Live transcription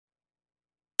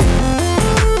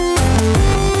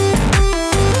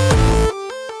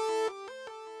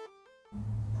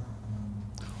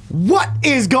What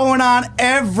is going on,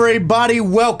 everybody?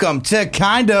 Welcome to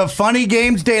Kinda Funny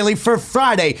Games Daily for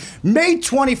Friday, May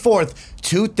 24th,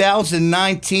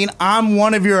 2019. I'm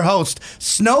one of your hosts,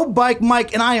 Snowbike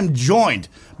Mike, and I am joined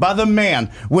by the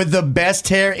man with the best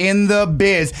hair in the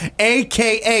biz,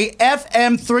 a.k.a.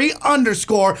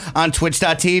 FM3_ on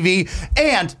Twitch.tv,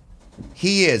 and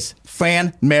he is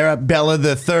Fran Marabella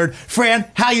III. Fran,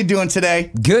 how you doing today?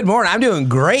 Good morning. I'm doing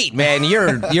great, man.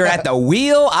 You're at the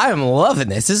wheel. I'm loving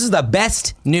this. This is the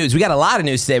best news. We got a lot of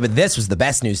news today, but this was the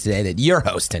best news today that you're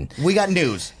hosting. We got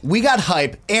news, we got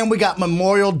hype, and we got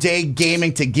Memorial Day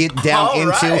gaming to get down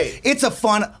into. Right. It's a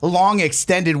fun, long,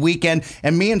 extended weekend,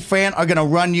 and me and Fran are going to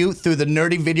run you through the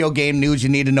nerdy video game news you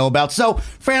need to know about. So,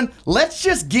 Fran, let's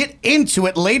just get into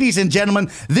it. Ladies and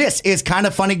gentlemen, this is Kinda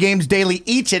Funny Games Daily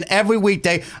each and every weekday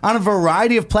on a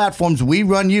variety of platforms. We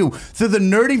run you through the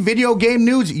nerdy video game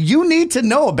news you need to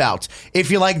know about. If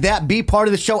you like that, be part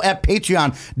of the show at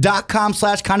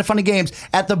patreon.com/kindafunnygames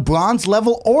at the bronze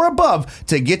level or above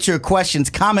to get your questions,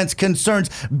 comments, concerns,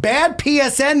 bad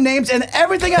PSN names, and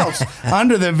everything else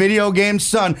under the video game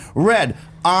sun read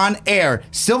on air.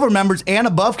 Silver members and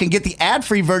above can get the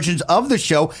ad-free versions of the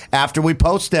show after we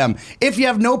post them. If you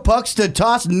have no pucks to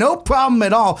toss, no problem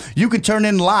at all. You can turn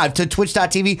in live to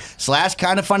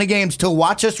twitch.tv/kindafunnygames to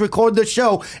watch us record the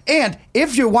show. And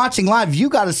if you're watching live, you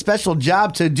got a special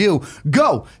job to do.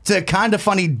 Go to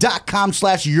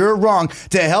kindafunny.com/you're wrong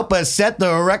to help us set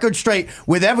the record straight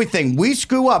with everything we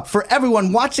screw up for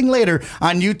everyone watching later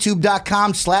on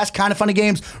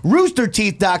youtube.com/kindafunnygames,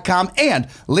 roosterteeth.com, and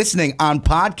listening on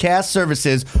podcast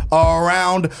services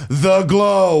around the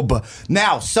globe.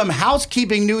 Now, some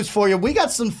housekeeping news for you. We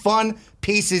got some fun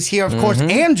pieces here. Of course,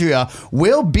 Andrea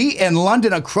will be in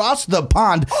London across the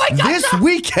pond this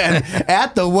weekend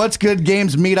at the What's Good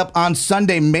Games meetup on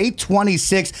Sunday, May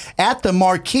 26th at the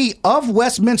Marquee of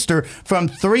Westminster from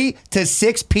 3 to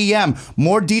 6 p.m.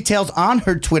 More details on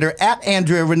her Twitter at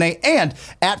Andrea Renee and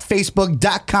at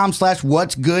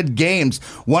facebook.com/whatsgoodgames.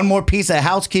 One more piece of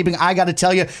housekeeping I got to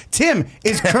tell you. Tim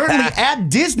is currently at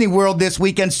Disney World this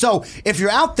weekend. So if you're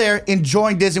out there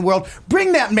enjoying Disney World,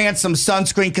 bring that man some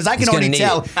sunscreen because I can already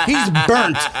tell he's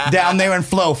burnt down there in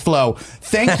Flow.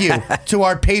 Thank you to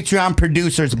our Patreon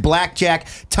producers, Blackjack,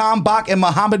 Tom Bach, and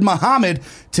Muhammad.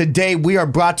 Today, we are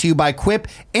brought to you by Quip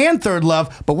and Third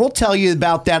Love, but we'll tell you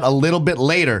about that a little bit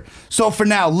later. So for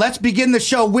now, let's begin the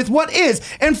show with what is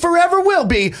and forever will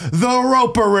be the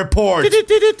Roper Report. Time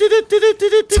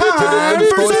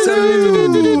for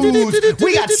some news.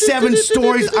 We got 7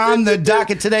 stories on the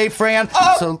docket today, Fran.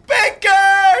 A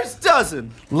baker's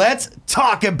dozen. Let's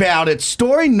talk about it.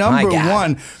 Story number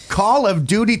 1. Call of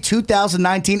Duty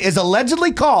 2019 is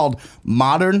allegedly called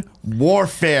Modern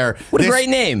Warfare. What a great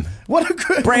name. What a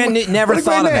good brand new, never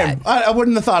thought of that. I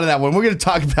wouldn't have thought of that one. We're going to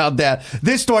talk about that.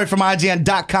 This story from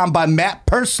IGN.com by Matt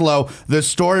Purslow. The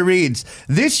story reads,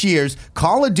 this year's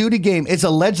Call of Duty game is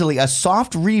allegedly a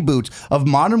soft reboot of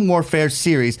Modern Warfare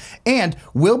series and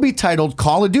will be titled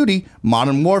Call of Duty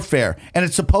Modern Warfare. And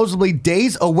it's supposedly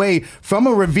days away from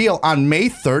a reveal on May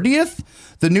 30th.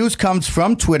 The news comes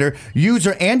from Twitter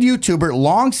user and YouTuber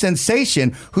Long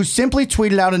Sensation, who simply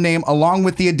tweeted out a name along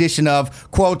with the addition of,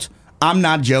 quote, I'm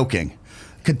not joking.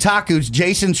 Kotaku's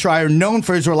Jason Schreier, known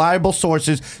for his reliable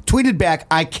sources, tweeted back,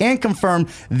 I can confirm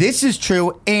this is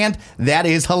true, and that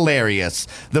is hilarious.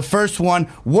 The first one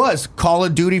was Call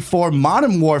of Duty 4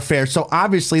 Modern Warfare, so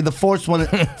obviously the fourth one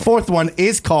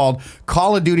is called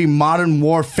Call of Duty Modern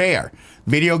Warfare.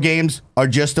 Video games are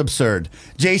just absurd.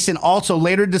 Jason also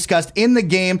later discussed in the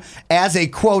game as a,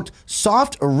 quote,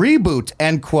 soft reboot,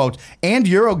 end quote, and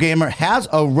Eurogamer has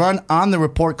a run on the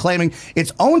report claiming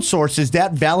its own sources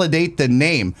that validate the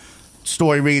name.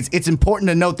 Story reads, it's important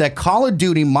to note that Call of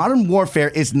Duty Modern Warfare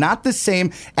is not the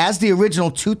same as the original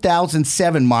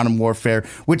 2007 Modern Warfare,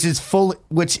 which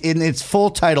in its full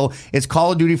title is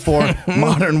Call of Duty 4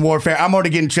 Modern Warfare. I'm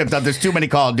already getting tripped up. There's too many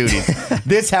Call of Duties.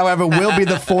 This, however, will be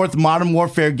the 4th Modern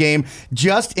Warfare game,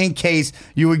 just in case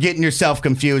you were getting yourself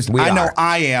confused. I know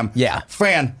I am. Yeah.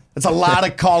 Fran, it's a lot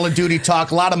of Call of Duty talk,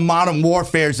 a lot of Modern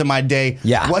Warfares in my day.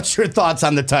 Yeah. What's your thoughts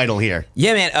on the title here?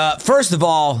 Yeah, man. First of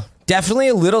all, definitely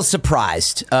a little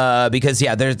surprised because,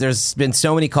 there's been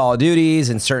so many Call of Duties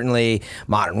and certainly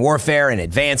Modern Warfare and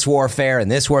Advanced Warfare and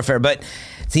this Warfare, but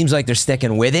it seems like they're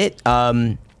sticking with it.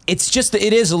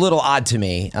 It is a little odd to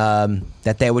me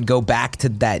that they would go back to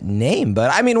that name.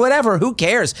 But, I mean, whatever. Who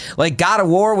cares? Like, God of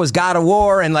War was God of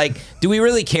War. And, like, do we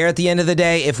really care at the end of the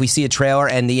day if we see a trailer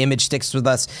and the image sticks with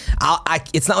us?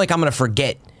 It's not like I'm going to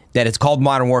forget that it's called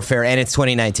Modern Warfare and it's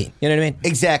 2019. You know what I mean?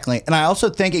 Exactly. And I also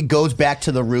think it goes back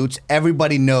to the roots.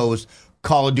 Everybody knows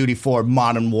Call of Duty 4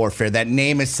 Modern Warfare. That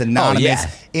name is synonymous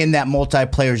in that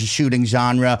multiplayer shooting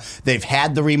genre. They've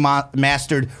had the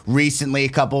remastered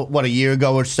recently, a year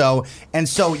ago or so. And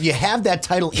so you have that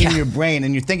title in your brain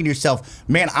and you're thinking to yourself,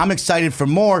 man, I'm excited for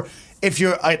more. If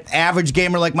you're an average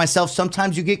gamer like myself,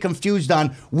 sometimes you get confused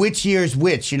on which year is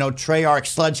which. You know, Treyarch,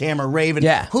 Sledgehammer, Raven.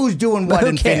 Yeah. Who's doing what? Who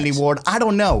Infinity cares? Ward? I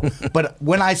don't know. But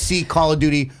when I see Call of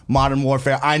Duty Modern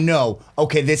Warfare, I know,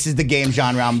 okay, this is the game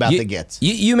genre I'm about to get.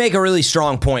 You make a really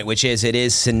strong point, which is it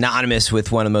is synonymous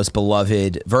with one of the most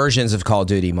beloved versions of Call of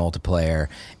Duty multiplayer,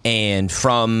 and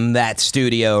from that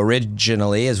studio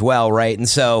originally as well, right? And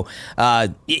so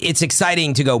it's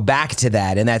exciting to go back to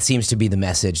that, and that seems to be the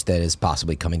message that is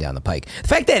possibly coming down the pike. The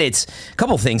fact that it's a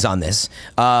couple things on this.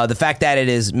 The fact that it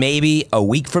is maybe a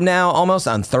week from now, almost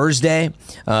on Thursday.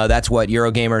 That's what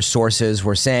Eurogamer sources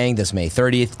were saying, this May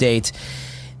 30th date.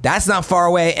 That's not far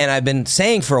away, and I've been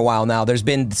saying for a while now, there's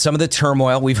been some of the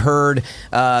turmoil. We've heard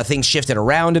things shifted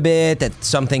around a bit, that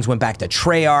some things went back to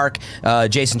Treyarch.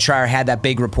 Jason Schreier had that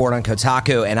big report on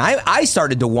Kotaku, and I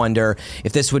started to wonder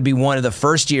if this would be one of the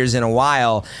first years in a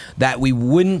while that we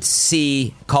wouldn't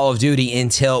see Call of Duty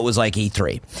until it was like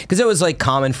E3. Because it was like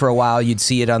common for a while, you'd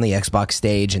see it on the Xbox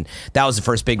stage, and that was the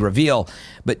first big reveal.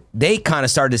 But they kind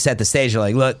of started to set the stage. They're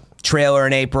like, look, trailer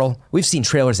in April. We've seen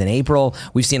trailers in April.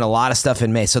 We've seen a lot of stuff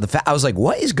in May. So I was like,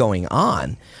 what is going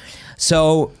on?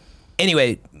 So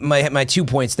anyway, my 2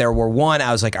 points there were, one,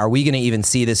 I was like, are we going to even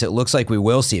see this? It looks like we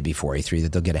will see it before E3,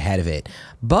 that they'll get ahead of it.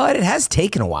 But it has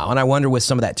taken a while, and I wonder with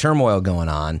some of that turmoil going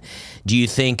on, do you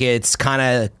think it's kind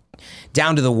of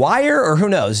down to the wire, or who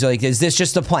knows? Like, is this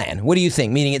just a plan? What do you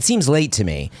think? Meaning, it seems late to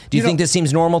me. Do you think this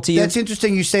seems normal to you? That's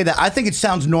interesting you say that. I think it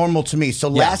sounds normal to me. So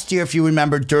last year, if you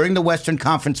remember, during the Western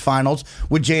Conference Finals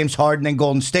with James Harden and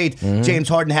Golden State, James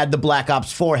Harden had the Black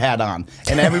Ops 4 hat on,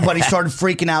 and everybody started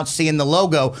freaking out seeing the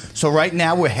logo. So right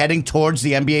now, we're heading towards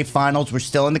the NBA Finals. We're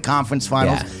still in the conference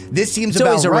finals. Yeah. This seems It's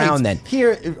about always right. around then.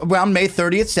 Here, around May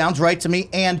 30th, sounds right to me.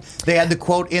 And they had the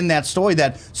quote in that story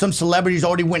that some celebrities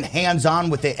already went hands-on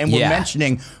with it and were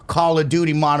mentioning Call of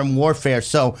Duty Modern Warfare.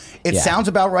 So it sounds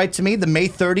about right to me. The May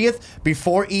 30th,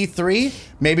 before E3,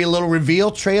 maybe a little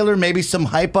reveal trailer, maybe some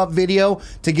hype-up video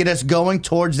to get us going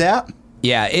towards that.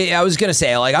 Yeah, I was going to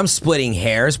say, like, I'm splitting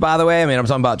hairs, by the way. I mean, I'm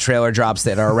talking about trailer drops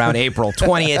that are around April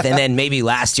 20th, and then maybe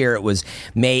last year it was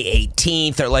May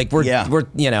 18th, or like we're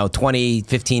 20,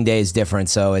 15 days different,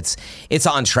 so it's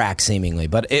on track seemingly.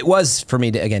 But it was, for me,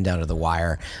 again, down to the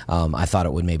wire. I thought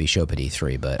it would maybe show up at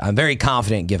E3, but I'm very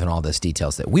confident, given all this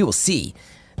details, that we will see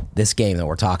this game that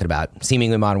we're talking about,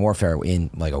 seemingly Modern Warfare,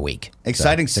 in like a week.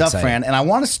 Exciting stuff, Fran. And I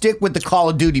want to stick with the Call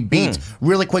of Duty beat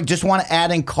really quick. Just want to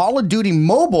add in Call of Duty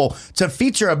Mobile to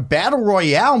feature a Battle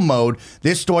Royale mode.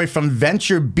 This story from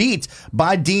Venture Beat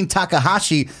by Dean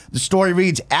Takahashi. The story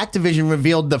reads, Activision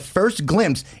revealed the first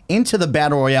glimpse into the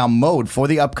Battle Royale mode for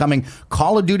the upcoming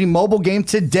Call of Duty mobile game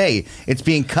today. It's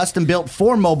being custom built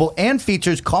for mobile and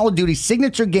features Call of Duty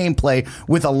signature gameplay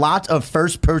with a lot of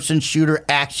first-person shooter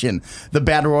action. The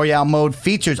Battle Royale mode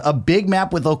features a big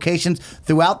map with locations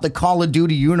throughout the Call of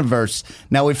Duty universe.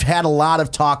 Now, we've had a lot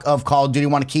of talk of Call of Duty.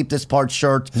 Want to keep this part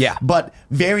short. Yeah. But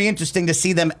very interesting to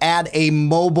see them add a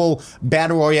mobile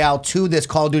Battle Royale to this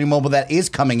Call of Duty mobile that is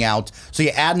coming out. So you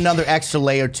add another extra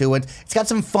layer to it. It's got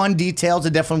some fun details. I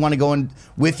definitely want to go in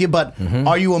with you. But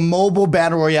are you a mobile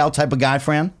Battle Royale type of guy,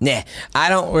 Fran? Nah, I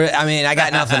don't. I mean, I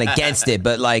got nothing against it,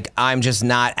 but like, I'm just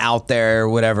not out there,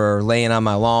 whatever, laying on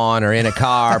my lawn or in a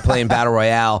car playing Battle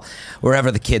Royale, wherever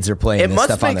the kids are playing this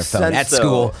stuff on their phone at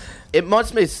school. It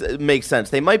must make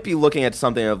sense. They might be looking at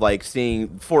something of like seeing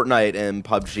Fortnite and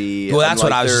PUBG. Well, that's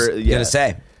what I was gonna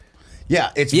say. Yeah,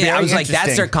 it's very I was like, interesting.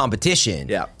 that's their competition.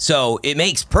 Yeah. So it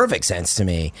makes perfect sense to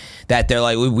me that they're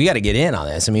like, we got to get in on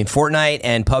this. I mean, Fortnite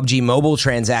and PUBG mobile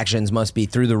transactions must be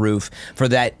through the roof for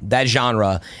that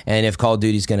genre. And if Call of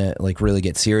Duty's going to like really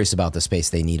get serious about the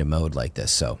space, they need a mode like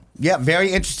this. So yeah,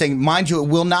 very interesting. Mind you, it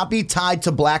will not be tied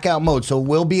to blackout mode, so it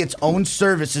will be its own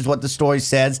service, is what the story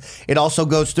says. It also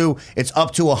goes through, it's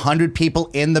up to 100 people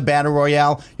in the Battle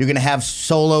Royale. You're going to have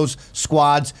solos,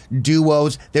 squads,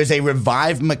 duos. There's a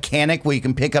revive mechanic where you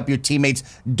can pick up your teammates'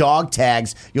 dog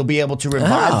tags. You'll be able to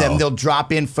revive them. They'll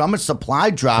drop in from a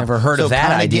supply drop. Never heard of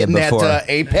that idea before. That,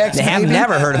 Apex, I have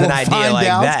never heard of an idea like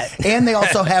that. And they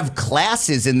also have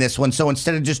classes in this one, so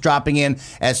instead of just dropping in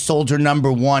as soldier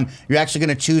number 1, you're actually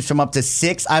going to choose from up to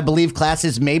 6, I believe,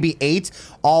 classes, maybe 8,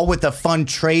 all with a fun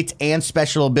trait and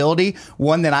special ability.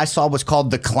 One that I saw was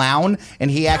called the Clown,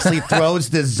 and he actually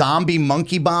throws the zombie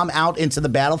monkey bomb out into the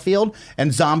battlefield,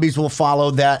 and zombies will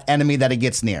follow that enemy that it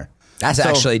gets near. That's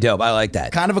actually dope. I like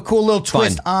that. Kind of a cool little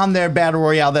twist on their Battle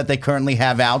Royale that they currently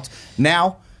have out.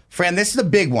 Now, Fran, this is a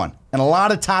big one. and a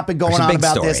lot of topic going There's a on big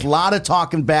about this, story. a lot of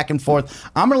talking back and forth.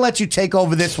 I'm going to let you take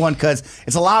over this one because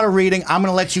it's a lot of reading. I'm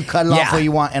going to let you cut it off where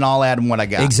you want, and I'll add in what I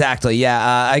got. Exactly,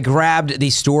 yeah. I grabbed the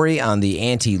story on the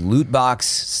anti-loot box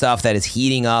stuff that is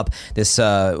heating up. This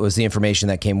was the information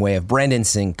that came way of Brendan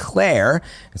Sinclair.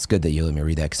 It's good that you let me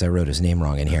read that because I wrote his name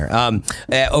wrong in here.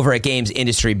 Over at Games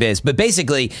Industry Biz. But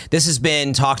basically, this has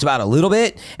been talked about a little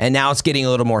bit, and now it's getting a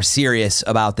little more serious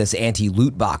about this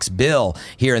anti-loot box bill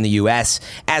here in the U.S.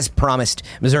 As promised,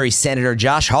 Missouri Senator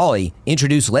Josh Hawley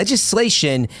introduced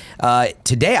legislation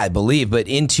today, I believe, but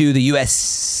into the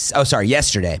U.S.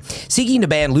 yesterday, seeking to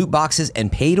ban loot boxes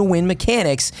and pay-to-win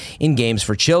mechanics in games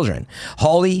for children.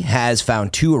 Hawley has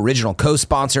found 2 original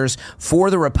co-sponsors for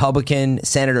the Republican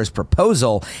senator's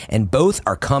proposal, and both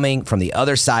are coming from the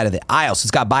other side of the aisle. So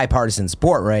it's got bipartisan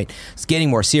support, right? It's getting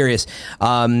more serious.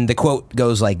 The quote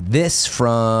goes like this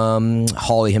from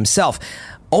Hawley himself.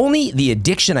 Only the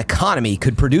addiction economy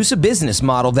could produce a business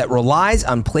model that relies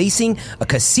on placing a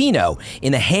casino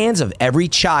in the hands of every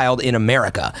child in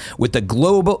America with the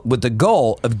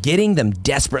goal of getting them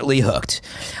desperately hooked.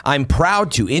 I'm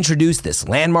proud to introduce this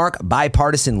landmark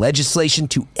bipartisan legislation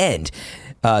to end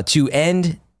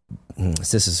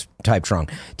this is typed wrong,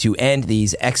 to end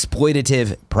these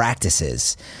exploitative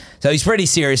practices. So he's pretty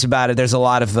serious about it. There's a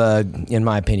lot of, in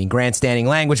my opinion, grandstanding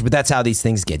language, but that's how these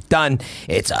things get done.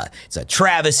 It's a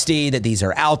travesty that these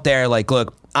are out there. Like,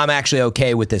 look, I'm actually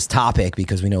okay with this topic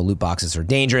because we know loot boxes are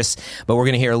dangerous, but we're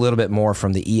going to hear a little bit more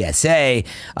from the ESA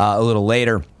a little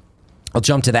later. I'll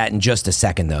jump to that in just a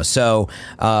second, though. So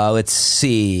let's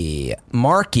see.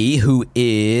 Markey, who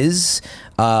is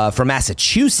from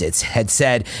Massachusetts, had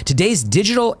said, today's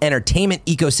digital entertainment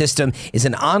ecosystem is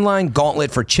an online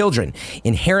gauntlet for children.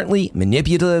 Inherently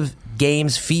manipulative game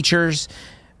features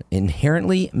that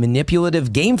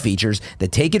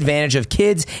take advantage of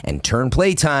kids and turn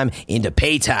playtime into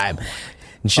paytime.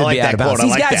 Should be out of bounds.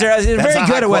 These guys are very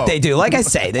good at what they do. Like I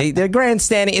say, they're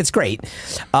grandstanding. It's great.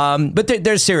 But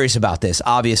they're serious about this,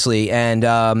 obviously. And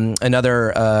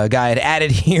another guy had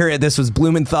added here, this was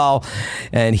Blumenthal,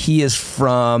 and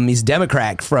he's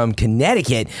Democrat from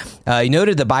Connecticut. He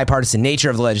noted the bipartisan nature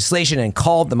of the legislation and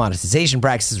called the monetization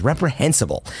practices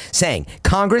reprehensible, saying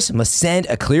Congress must send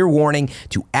a clear warning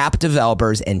to app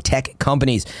developers and tech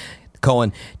companies.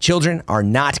 Children are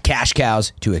not cash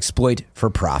cows to exploit for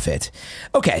profit.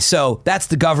 Okay, so that's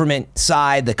the government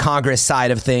side, the Congress side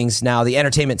of things. Now, the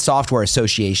Entertainment Software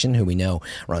Association, who we know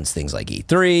runs things like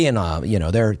E3, and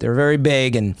they're very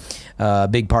big and a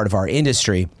big part of our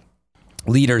industry.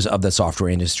 Leaders of the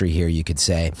software industry here, you could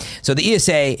say. So the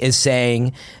ESA is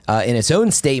saying in its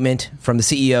own statement from the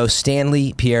CEO,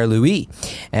 Stanley Pierre-Louis,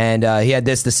 and he had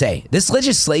this to say, this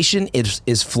legislation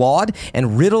is flawed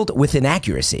and riddled with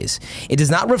inaccuracies. It does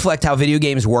not reflect how video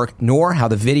games work, nor how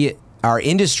our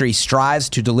industry strives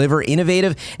to deliver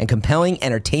innovative and compelling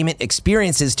entertainment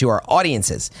experiences to our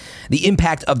audiences. The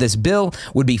impact of this bill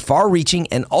would be far-reaching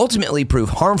and ultimately prove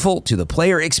harmful to the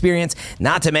player experience,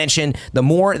 not to mention the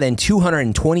more than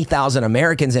 220,000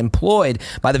 Americans employed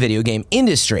by the video game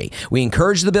industry. We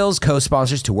encourage the bill's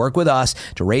co-sponsors to work with us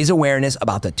to raise awareness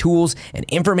about the tools and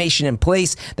information in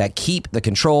place that keep the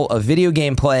control of video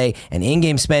game play and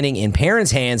in-game spending in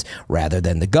parents' hands rather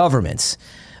than the government's.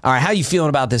 All right, how are you feeling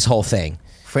about this whole thing?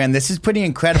 Fran, this is pretty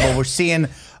incredible. We're seeing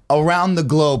around the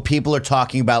globe, people are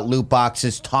talking about loot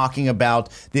boxes, talking about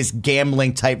this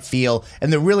gambling type feel,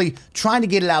 and they're really trying to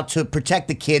get it out to protect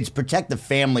the kids, protect the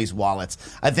families' wallets.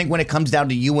 I think when it comes down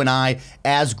to you and I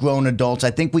as grown adults,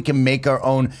 I think we can make our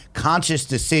own conscious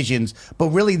decisions, but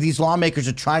really these lawmakers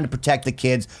are trying to protect the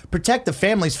kids, protect the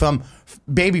families from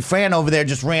baby Fran over there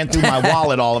just ran through my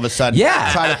wallet all of a sudden.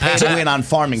 Yeah. Trying to pay to win on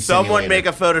Farming Someone Simulator. make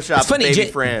a Photoshop of baby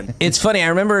Fran. It's funny. I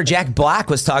remember Jack Black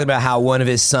was talking about how one of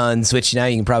his sons, which now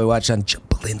you can probably watch on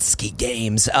Jablinski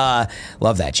Games.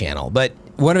 Love that channel. But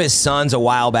one of his sons a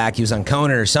while back, he was on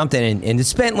Conan or something, and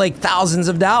spent like thousands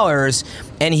of dollars.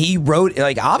 And he wrote,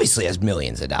 like, obviously has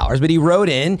millions of dollars, but he wrote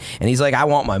in and he's like, I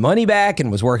want my money back,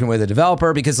 and was working with a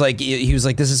developer because, like, he was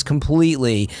like, this is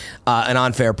completely an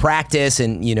unfair practice,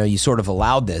 and, you sort of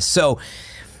allowed this. So,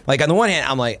 like, on the one hand,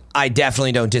 I'm like, I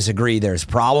definitely don't disagree. There's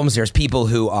problems. There's people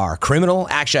who are criminal.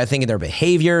 Actually, I think in their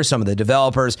behavior, some of the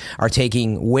developers are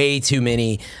taking way too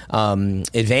many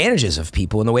advantages of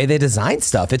people in the way they design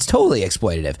stuff. It's totally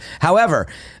exploitative. However,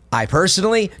 I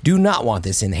personally do not want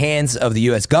this in the hands of the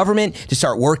U.S. government to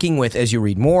start working with, as you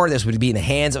read more, this would be in the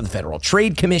hands of the Federal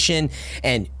Trade Commission.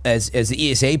 And as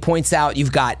the ESA points out,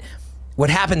 what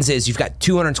happens is you've got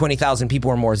 220,000 people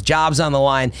or more jobs on the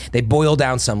line. They boil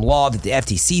down some law that the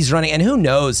FTC is running, and who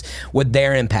knows what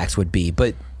their impacts would be.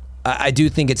 But I do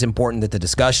think it's important that the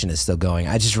discussion is still going.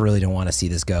 I just really don't want to see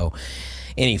this go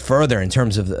any further in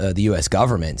terms of the U.S.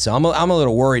 government. So I'm a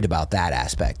little worried about that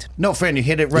aspect. No, friend, you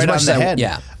hit it right on the head.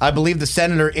 Yeah. I believe the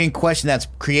senator in question that's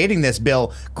creating this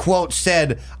bill, quote,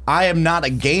 said, "I am not a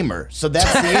gamer." So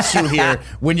that's the issue here.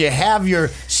 When you have your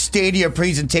Stadia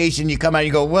presentation, you come out and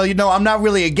you go, well, I'm not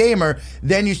really a gamer.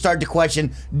 Then you start to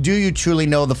question, do you truly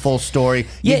know the full story?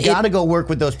 You got to go work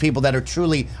with those people that are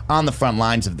truly on the front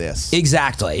lines of this.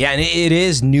 Exactly. Yeah, and it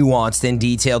is nuanced and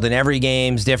detailed, and every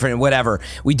game's different, whatever.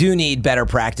 We do need better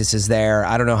practices there.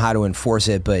 I don't know how to enforce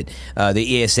it, but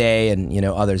the ESA and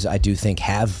others I do think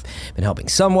have been helping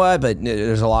somewhat, but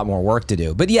there's a lot more work to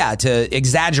do. But yeah, to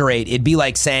exaggerate, it'd be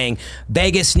like saying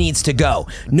Vegas needs to go.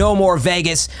 No more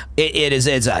Vegas.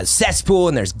 It's a cesspool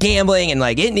and there's gambling and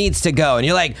it needs to go. And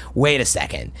you're like, wait a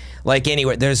second.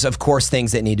 Anyway, there's of course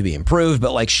things that need to be improved,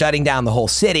 but shutting down the whole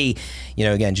city,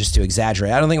 again, just to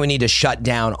exaggerate, I don't think we need to shut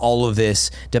down all of this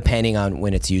depending on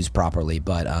when it's used properly.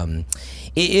 But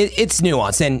it's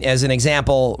nuanced. And as an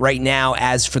example, right now,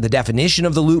 as for the definition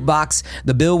of the loot box,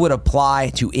 the bill would apply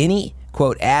to any,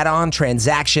 quote, add-on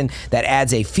transaction that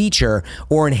adds a feature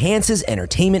or enhances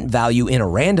entertainment value in a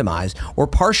randomized or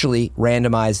partially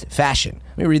randomized fashion.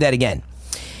 Let me read that again.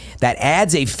 That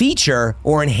adds a feature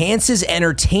or enhances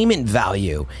entertainment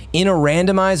value in a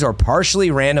randomized or partially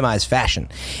randomized fashion.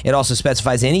 It also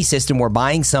specifies any system where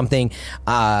buying something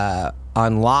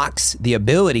unlocks the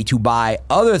ability to buy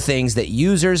other things that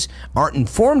users aren't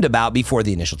informed about before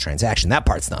the initial transaction. That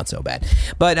part's not so bad.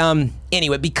 But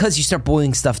anyway, because you start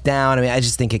boiling stuff down, I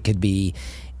just think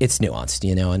it's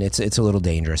nuanced, and it's a little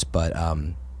dangerous, but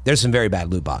there's some very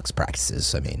bad loot box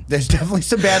practices. There's definitely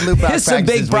some bad loot box practices. There's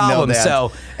some big problems.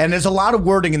 And there's a lot of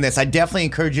wording in this. I definitely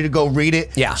encourage you to go read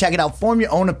it. Yeah. Check it out. Form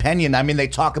your own opinion. They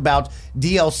talk about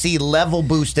DLC level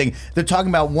boosting. They're talking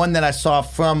about one that I saw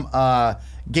from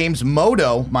Games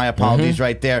Modo, my apologies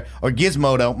right there, or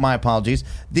Gizmodo, my apologies.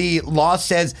 The law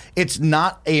says it's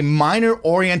not a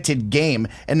minor-oriented game,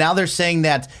 and now they're saying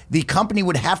that the company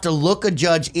would have to look a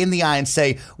judge in the eye and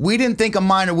say, we didn't think a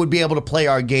minor would be able to play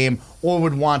our game or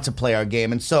would want to play our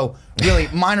game. And so, really,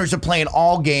 minors are playing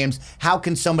all games. How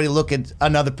can somebody look at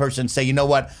another person and say, you know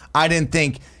what, I didn't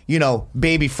think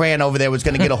baby Fran over there was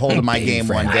going to get a hold of my game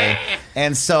one day.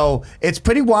 And so it's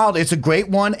pretty wild. It's a great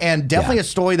one and definitely a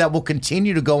story that will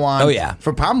continue to go on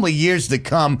for probably years to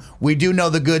come. We do know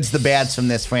the goods, the bads from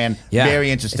this, Fran. Yeah.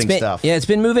 Very interesting stuff. Yeah, it's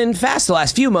been moving fast the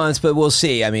last few months, but we'll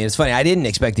see. It's funny. I didn't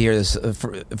expect to hear this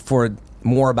for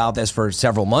more about this for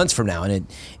several months from now, and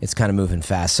it's kind of moving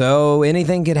fast. So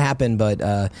anything could happen, but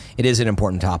it is an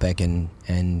important topic, and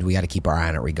we got to keep our eye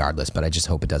on it regardless. But I just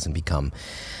hope it doesn't become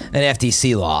an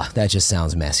FTC law. That just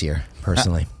sounds messier,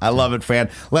 personally. I love it, Fran.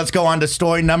 Let's go on to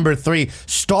story number 3.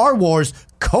 Star Wars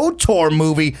KOTOR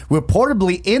movie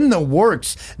reportedly in the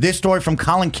works. This story from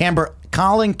Colin Campbell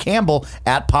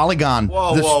at Polygon.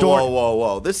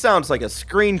 Whoa. This sounds like a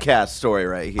screencast story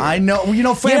right here. I know.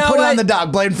 Fran put it on the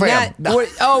doc. Blame Fran.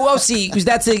 See,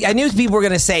 I knew people were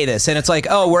going to say this, and it's like,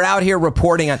 we're out here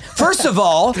reporting on. First of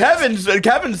all, Kevin's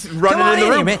running in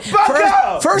the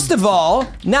room. First of all,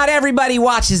 not everybody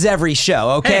watches every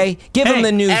show, okay? Give them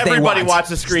the news they want. Everybody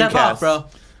watches the screencast. Step up, bro.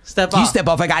 Step up. You step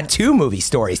off. I got 2 movie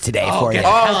stories today for you.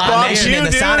 I'm mentioning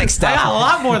the Sonic stuff. I got a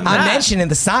lot more than that. I'm mentioning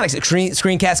the Sonic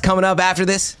screencast coming up after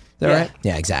this. Is that right?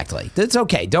 Yeah, exactly. It's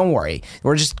okay. Don't worry.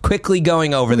 We're just quickly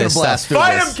going over this stuff.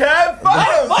 Fight him, Kev!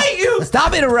 Fight him! Fight you!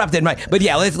 Stop interrupting, Mike. But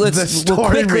yeah, we'll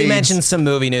quickly mention some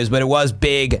movie news, but it was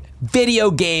big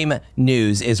video game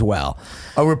news as well.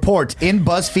 A report in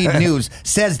BuzzFeed News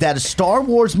says that a Star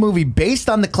Wars movie based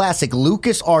on the classic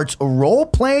LucasArts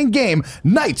role-playing game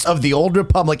Knights of the Old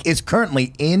Republic is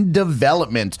currently in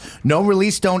development. No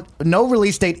release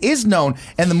date is known,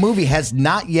 and the movie has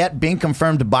not yet been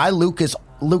confirmed by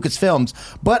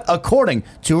Lucasfilms, but according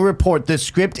to a report, the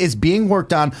script is being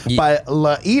worked on by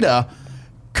Laida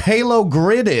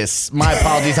Kalogridis. My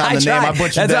apologies on the name. I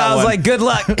butchered that I was one. like, good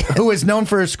luck. Who is known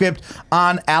for her script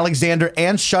on Alexander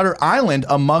and Shutter Island,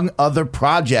 among other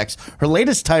projects. Her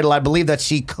latest title, I believe that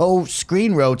she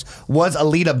co-screen wrote, was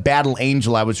Alita Battle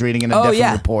Angel. I was reading in a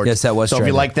different report. Yes, that was so true. If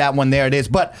you like that one, there it is.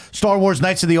 But Star Wars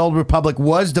Knights of the Old Republic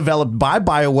was developed by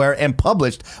BioWare and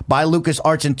published by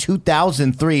LucasArts in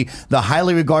 2003. The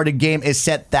highly regarded game is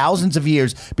set thousands of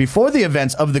years before the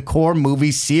events of the core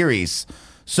movie series.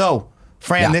 So,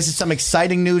 Fran, this is some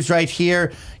exciting news right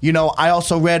here. I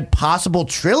also read possible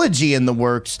trilogy in the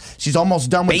works. She's almost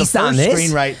done with Based the on first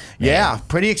this? screenwrite. Yeah,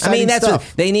 pretty exciting that's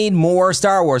stuff. they need more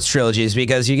Star Wars trilogies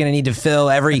because you're going to need to fill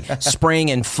every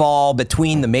spring and fall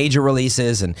between the major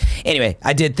releases. And anyway,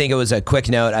 I did think it was a quick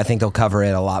note. I think they'll cover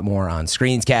it a lot more on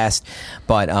Screenscast.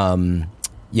 But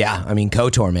Yeah, I mean,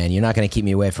 KOTOR, man. You're not going to keep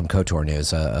me away from KOTOR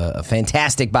news. A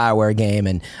fantastic BioWare game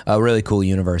and a really cool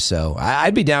universe. So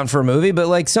I'd be down for a movie, but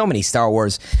like so many Star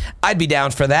Wars, I'd be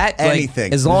down for that. Anything.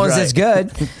 Like, as long as Right. it's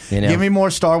good. You know? Give me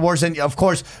more Star Wars. And, of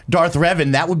course, Darth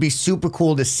Revan. That would be super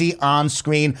cool to see on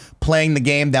screen playing the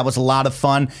game. That was a lot of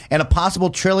fun. And a possible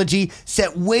trilogy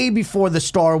set way before the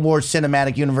Star Wars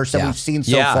cinematic universe that Yeah. we've seen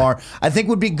so Yeah. far, I think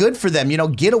would be good for them. You know,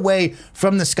 get away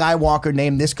from the Skywalker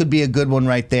name. This could be a good one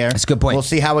right there. That's a good point. We'll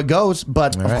see how it goes.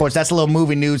 But, of right. course, that's a little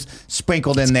movie news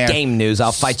sprinkled in there. Game news.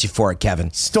 I'll fight you for it,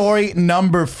 Kevin. Story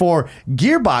number 4.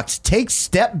 Gearbox takes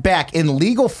step back in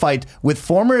legal fight with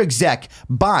former exec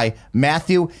by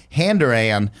Matthew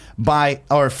Handaran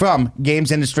from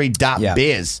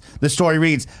GamesIndustry.biz. The story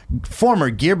reads,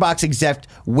 former Gearbox exec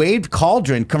Wade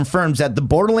Cauldron confirms that the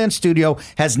Borderlands studio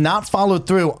has not followed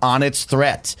through on its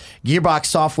threat. Gearbox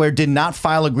Software did not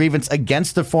file a grievance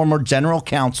against the former general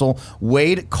counsel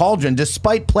Wade Cauldron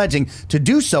despite pledging to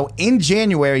do so in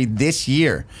January this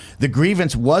year. The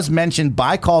grievance was mentioned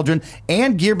by Cauldron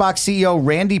and Gearbox CEO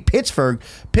Randy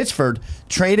Pitchford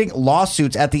trading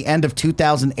lawsuits at the end of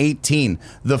 2018.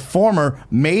 The former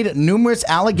made numerous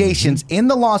allegations in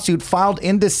the lawsuit filed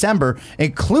in December,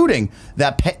 including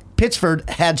that Pitchford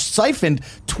had siphoned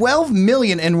 $12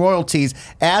 million in royalties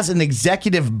as an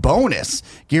executive bonus.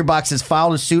 Gearbox has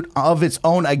filed a suit of its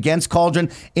own against Cauldron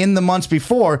in the months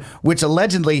before, which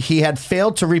allegedly he had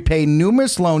failed to repay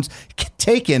numerous loans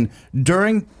taken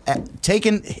during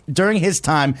his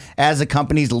time as the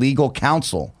company's legal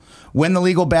counsel. When the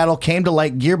legal battle came to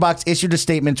light, Gearbox issued a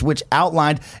statement which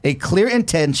outlined a clear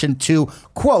intention to,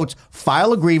 quote,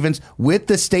 file a grievance with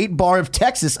the State Bar of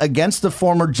Texas against the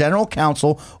former general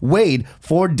counsel, Wade,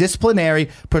 for disciplinary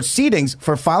proceedings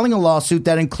for filing a lawsuit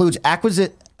that includes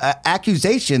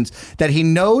accusations that he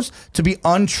knows to be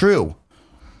untrue.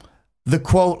 The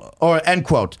quote or end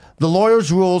quote, the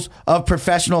lawyer's rules of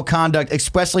professional conduct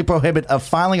expressly prohibit a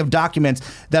filing of documents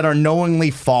that are knowingly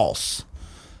false.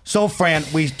 So, Fran,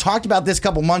 we talked about this a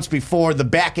couple months before, the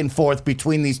back and forth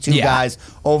between these two guys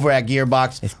over at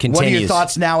Gearbox. It continues. What are your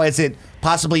thoughts now as it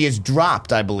possibly is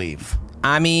dropped, I believe?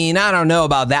 I mean, I don't know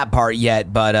about that part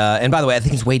yet, but and by the way, I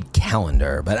think it's Wade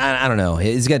Callender, but I don't know.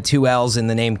 He's got 2 L's in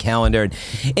the name Callender.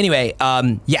 Anyway,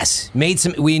 yes, made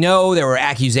some. We know there were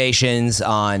accusations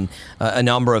on a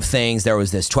number of things. There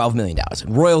was this $12 million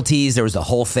in royalties. There was the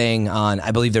whole thing on. I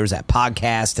believe there was that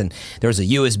podcast, and there was a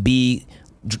USB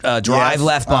drive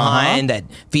left behind that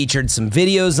featured some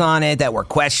videos on it that were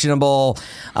questionable,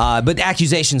 but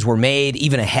accusations were made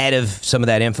even ahead of some of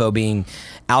that info being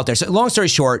out there. So long story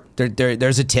short,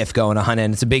 there's a tiff going on,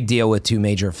 and it's a big deal with 2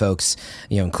 major folks,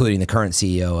 including the current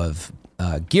CEO of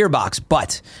Gearbox.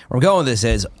 But where I'm going with this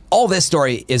is, all this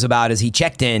story is about is he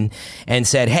checked in and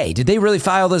said, hey, did they really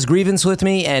file this grievance with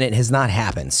me? And it has not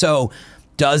happened. So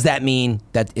does that mean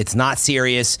that it's not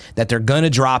serious, that they're going to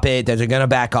drop it, that they're going to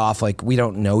back off? Like, we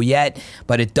don't know yet,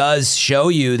 but it does show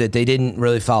you that they didn't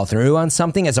really follow through on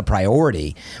something as a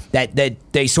priority, that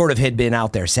they sort of had been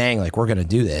out there saying, like, we're going to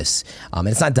do this. And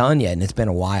it's not done yet, and it's been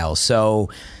a while.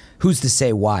 So who's to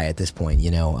say why at this point?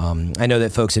 I know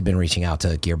that folks had been reaching out to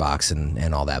Gearbox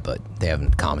and all that, but they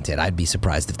haven't commented. I'd be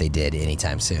surprised if they did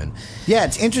anytime soon. Yeah,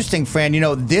 it's interesting, Fran.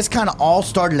 This kind of all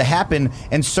started to happen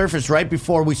and surface right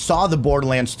before we saw the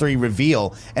Borderlands 3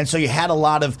 reveal. And so you had a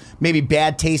lot of maybe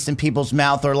bad taste in people's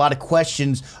mouth, or a lot of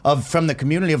questions from the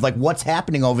community of like, what's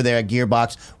happening over there at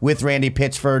Gearbox with Randy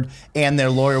Pitchford and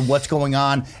their lawyer, what's going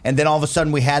on? And then all of a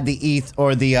sudden we had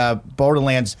the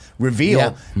Borderlands reveal.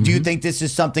 Yeah. Do you think this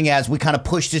is something, as we kind of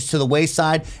push this to the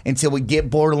wayside until we get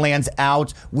Borderlands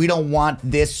out, we don't want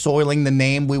this soiling the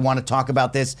name? We want to talk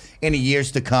about this in the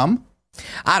years to come?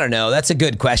 I don't know. That's a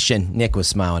good question. Nick was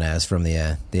smiling at us from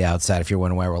the outside, if you're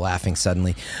wondering why we're laughing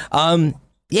suddenly.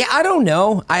 Yeah, I don't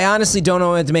know. I honestly don't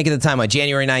know what to make at the time. Like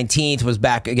January 19th was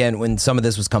back again when some of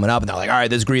this was coming up, and they're like, all right,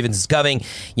 this grievance is coming.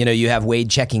 You have Wade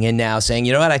checking in now saying,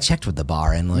 you know what, I checked with the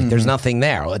bar, and like, there's nothing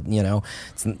there.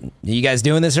 You guys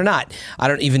doing this or not? I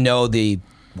don't even know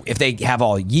if they have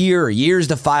all year or years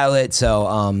to file it. So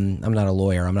I'm not a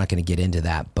lawyer. I'm not going to get into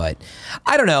that. But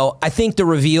I don't know. I think the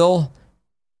reveal,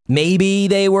 maybe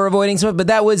they were avoiding some, but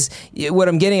that was what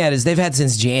I'm getting at is they've had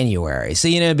since January. So,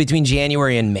 between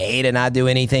January and May to not do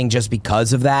anything just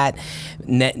because of that.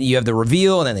 You have the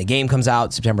reveal, and then the game comes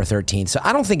out September 13th. So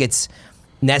I don't think it's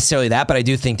necessarily that, but I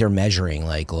do think they're measuring,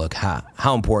 like, look,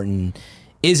 how important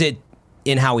is it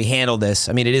in how we handle this?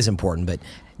 I mean, it is important, but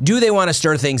do they want to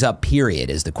stir things up, period,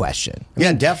 is the question.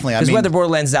 Yeah, definitely. Because whether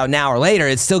Borderlands is out now or later,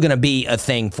 it's still going to be a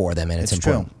thing for them, and it's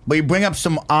important. True. But you bring up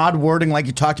some odd wording like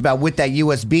you talked about with that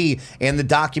USB and the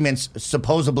documents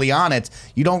supposedly on it.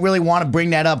 You don't really want to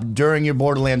bring that up during your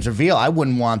Borderlands reveal. I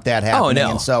wouldn't want that happening. Oh,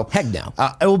 no. And so, heck no.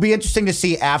 It will be interesting to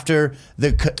see after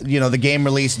the game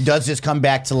release. Does this come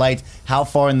back to light? How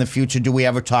far in the future do we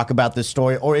ever talk about this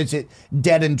story? Or is it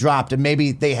dead and dropped? And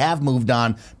maybe they have moved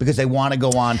on because they want to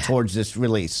go on towards this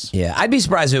release. Yeah, I'd be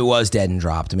surprised if it was dead and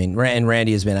dropped. I mean, and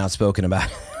Randy has been outspoken about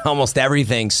almost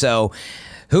everything, so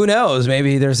who knows?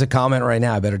 Maybe there's a comment right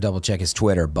now. I better double check his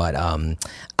Twitter, but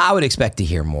I would expect to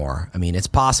hear more. I mean, it's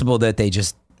possible that they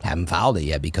just haven't filed it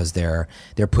yet because they're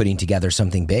putting together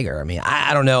something bigger. I mean,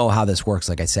 I don't know how this works,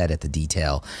 like I said, at the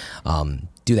detail.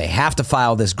 Do they have to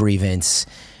file this grievance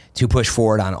to push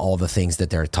forward on all the things that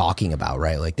they're talking about,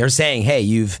 right? Like they're saying, hey,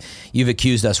 you've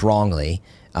accused us wrongly.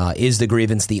 Is the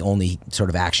grievance the only sort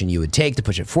of action you would take to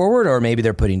push it forward? Or maybe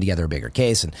they're putting together a bigger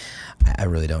case, and I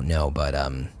really don't know. But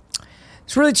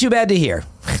it's really too bad to hear.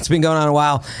 It's been going on a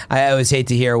while. I always hate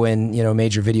to hear when, a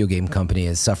major video game company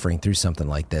is suffering through something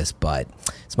like this. But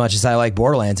as much as I like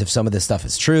Borderlands, if some of this stuff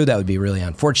is true, that would be really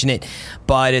unfortunate.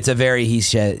 But it's a very he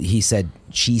said,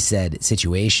 she said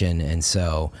situation. And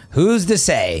so who's to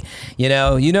say? You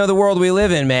know the world we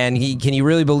live in, man. Can you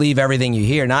really believe everything you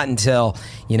hear? Not until,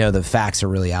 the facts are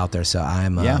really out there. So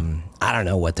I don't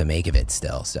know what to make of it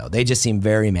still. So they just seem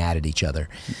very mad at each other.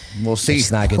 We'll see.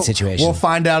 It's not a good situation. We'll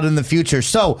find out in the future.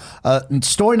 So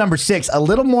story number 6, a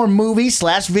little more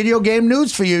movie/video game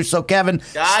news for you. So Kevin,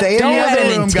 stay in the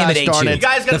other room, guys. Darn it. You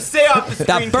guys got to stay off the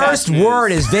screen. The first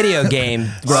word is video game.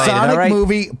 Sonic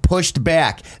movie pushed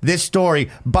back. This story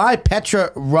by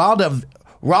Petra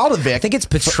Radovic. I think it's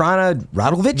Petrana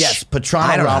Radovic? Yes,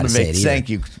 Petrana Radovic. Thank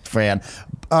you, Fran.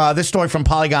 This story from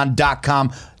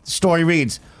Polygon.com. Story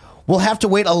reads, we'll have to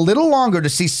wait a little longer to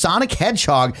see Sonic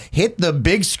Hedgehog hit the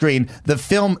big screen. The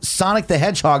film Sonic the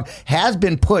Hedgehog has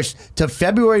been pushed to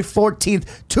February 14th,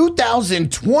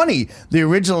 2020. The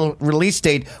original release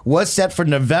date was set for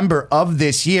November of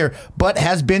this year, but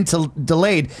has been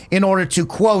delayed in order to,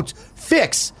 quote,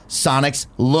 fix Sonic's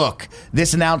look.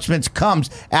 This announcement comes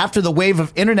after the wave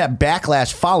of internet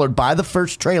backlash followed by the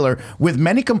first trailer, with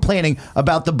many complaining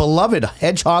about the beloved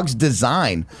Hedgehog's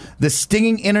design. The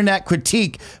stinging internet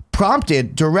critique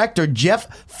prompted director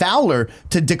Jeff Fowler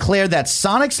to declare that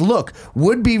Sonic's look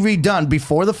would be redone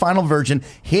before the final version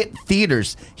hit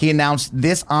theaters. He announced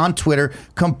this on Twitter,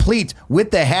 complete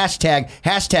with the hashtag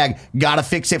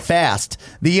 #GottaFixItFast.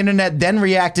 The internet then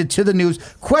reacted to the news,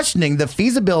 questioning the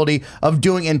feasibility of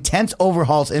doing intense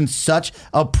overhauls in such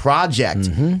a project.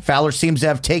 Fowler seems to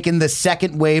have taken the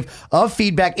second wave of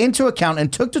feedback into account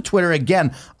and took to Twitter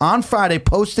again on Friday,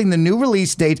 posting the new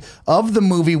release date of the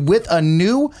movie with a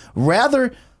new,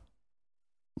 rather,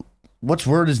 what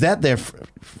word is that there,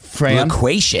 Fran?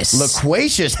 Loquacious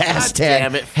hashtag.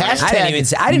 Damn it, Fran.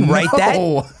 Hashtag. I didn't write that.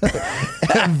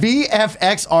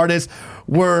 VFX artists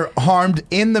were harmed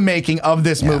in the making of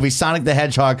this movie. Sonic the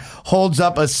Hedgehog holds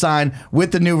up a sign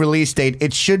with the new release date.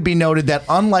 It should be noted that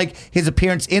unlike his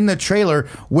appearance in the trailer,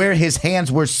 where his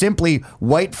hands were simply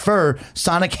white fur,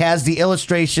 Sonic has the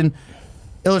illustration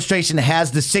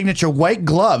has the signature white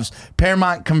gloves.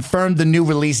 Paramount confirmed the new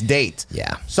release date.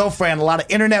 Yeah. So, Fran, a lot of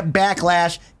internet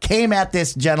backlash came at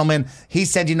this gentleman. He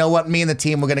said, you know what, me and the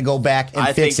team, we're going to go back and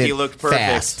fix it. I think he looked perfect.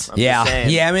 Fast. Yeah.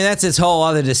 I mean, that's this whole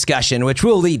other discussion, which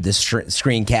will lead the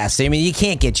screencast. I mean, you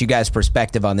can't get you guys'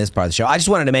 perspective on this part of the show. I just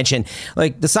wanted to mention,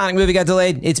 the Sonic movie got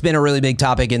delayed. It's been a really big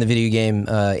topic in the video game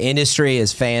industry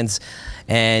as fans.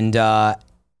 And,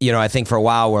 I think for a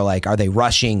while we're like, are they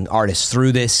rushing artists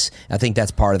through this? I think that's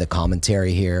part of the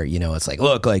commentary here. It's like,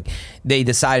 look, they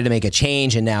decided to make a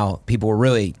change, and now people were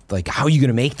really like, how are you going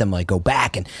to make them go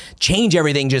back and change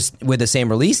everything just with the same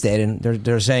release date? And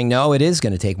they're saying, no, it is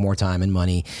going to take more time and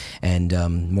money and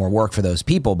more work for those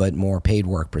people, but more paid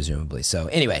work, presumably. So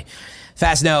anyway,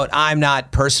 fast note, I'm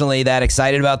not personally that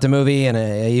excited about the movie, and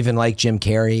I even like Jim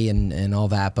Carrey and all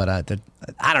that, but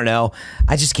I don't know.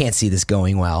 I just can't see this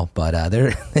going well, but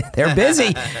they're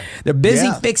busy. They're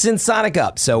busy fixing Sonic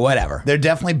up, so whatever. They're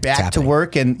definitely back to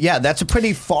work, and that's a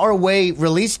pretty far away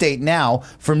release date now.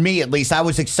 For me, at least, I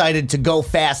was excited to go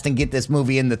fast and get this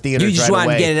movie in the theaters. You just right wanted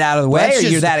away. to get it out of the way,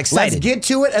 you're that excited? Let's get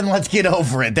to it and let's get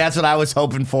over it. That's what I was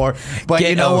hoping for. But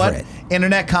you know what?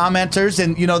 Internet commenters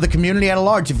and the community at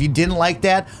large, if you didn't like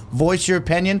that, voice your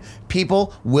opinion.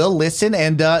 People will listen,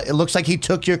 and it looks like he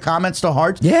took your comments to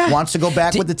heart. Wants to go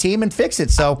back with the team and fix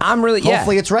it. So I'm really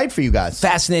hopefully it's right for you guys.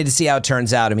 Fascinated to see how it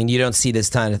turns out. I mean, you don't see this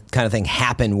kind of thing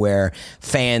happen where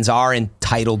fans are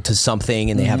entitled to something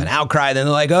and they have an outcry, then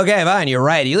they're like, okay, fine, you're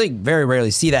right. You like very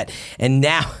rarely see that. And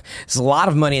now there's a lot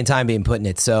of money and time being put in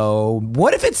it. So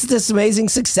what if it's this amazing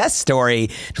success story?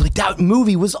 You're like, that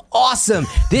movie was awesome.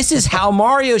 This is how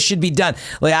Mario should be done.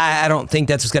 Like, I don't think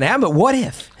that's what's going to happen, but what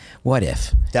if? What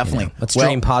if? Definitely. Let's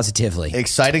dream positively.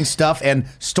 Exciting stuff. And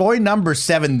story number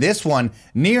 7, this one,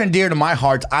 near and dear to my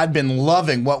heart. I've been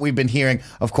loving what we've been hearing.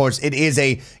 Of course, it is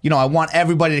I want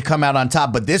everybody to come out on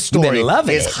top, but this story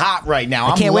is hot right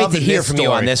now. I can't wait to hear from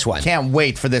you on this one. Can't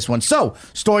wait for this one. So,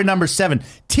 story number 7,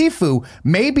 Tfue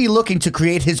may be looking to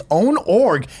create his own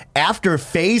org after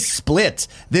FaZe split.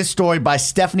 This story by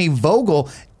Stephanie Vogel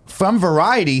from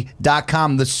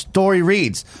Variety.com. The story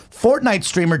reads, Fortnite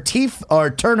streamer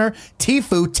Turner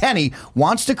Tfue Tenny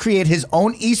wants to create his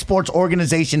own esports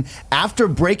organization after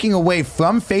breaking away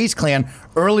from FaZe Clan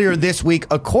earlier this week,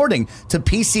 according to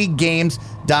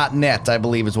PCGames.net, I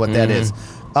believe is what that is.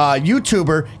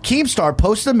 YouTuber Keemstar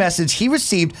posted a message he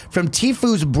received from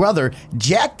Tfue's brother,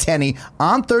 Jack Tenney,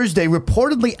 on Thursday,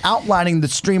 reportedly outlining the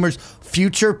streamer's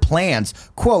future plans.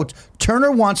 Quote,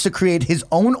 Turner wants to create his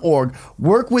own org,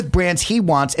 work with brands he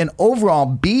wants, and overall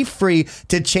be free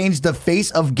to change the face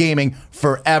of gaming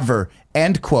forever.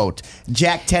 End quote.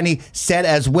 Jack Tenney said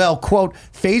as well, quote,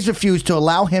 FaZe refused to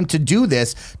allow him to do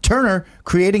this. Turner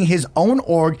creating his own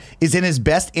org is in his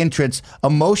best interests.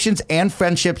 Emotions and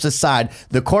friendships aside,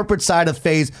 the corporate side of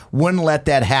FaZe wouldn't let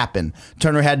that happen.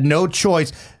 Turner had no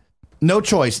choice.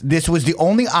 This was the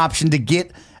only option to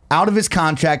get out of his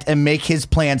contract and make his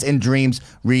plans and dreams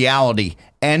reality.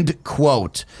 End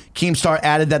quote. Keemstar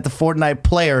added that the Fortnite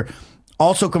player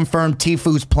also confirmed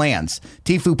Tfue's plans.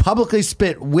 Tfue publicly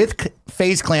split with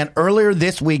FaZe Clan earlier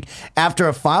this week after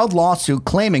a filed lawsuit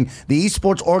claiming the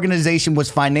esports organization was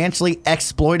financially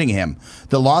exploiting him.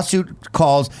 The lawsuit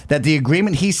calls that the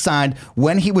agreement he signed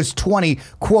when he was 20,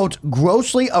 quote,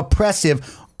 grossly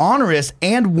oppressive, onerous,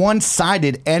 and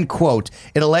one-sided, end quote.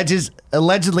 It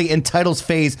allegedly entitles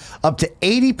FaZe up to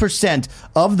 80%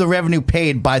 of the revenue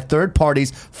paid by third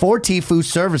parties for Tfue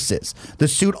services. The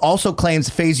suit also claims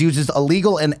FaZe uses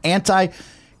illegal and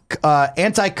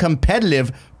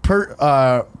anti-competitive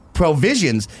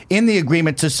provisions in the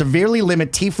agreement to severely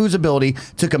limit Tfue's ability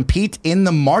to compete in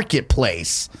the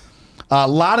marketplace. A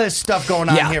lot of stuff going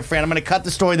on here, Fran. I'm going to cut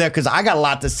the story there because I got a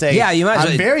lot to say. Yeah, you might as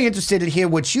well. I'm very interested to hear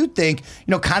what you think,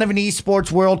 kind of an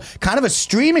esports world, kind of a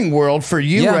streaming world for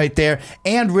you right there.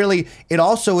 And really, it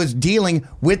also is dealing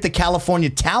with the California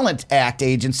Talent Act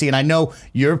agency. And I know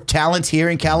your talents here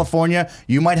in California,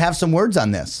 you might have some words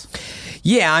on this.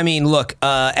 Yeah, I mean, look,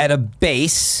 at a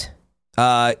base,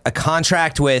 a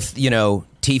contract with,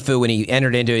 Tfue, when he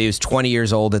entered into it, he was 20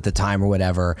 years old at the time or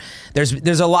whatever.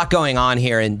 There's a lot going on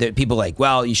here, and people are like,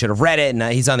 well, you should have read it. And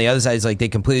he's on the other side. He's like, they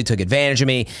completely took advantage of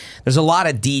me. There's a lot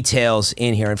of details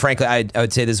in here. And frankly, I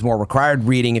would say this is more required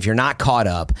reading. If you're not caught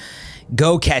up,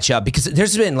 go catch up, because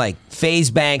there's been FaZe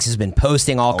Banks has been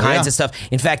posting all kinds of stuff.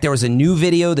 In fact, there was a new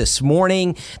video this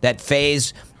morning that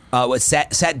FaZe was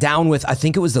sat down with, I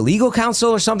think it was the legal counsel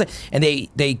or something, and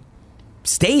they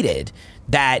stated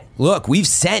that, look, we've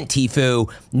sent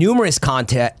Tfue numerous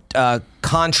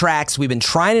contracts. We've been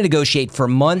trying to negotiate for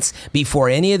months before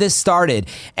any of this started.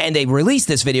 And they released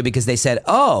this video because they said,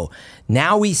 oh,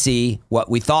 now we see what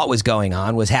we thought was going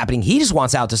on was happening. He just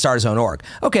wants out to start his own org.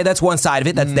 Okay, that's one side of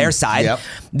it. That's their side. Yep.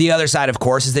 The other side, of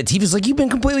course, is that Tfue's like, you've been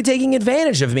completely taking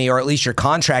advantage of me, or at least your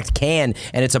contract can,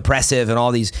 and it's oppressive and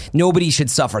all these. Nobody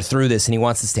should suffer through this, and he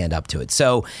wants to stand up to it.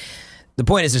 So the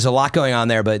point is, there's a lot going on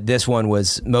there, but this one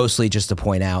was mostly just to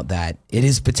point out that it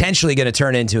is potentially going to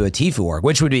turn into a Tfue org,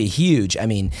 which would be huge. I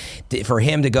mean, for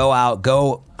him to go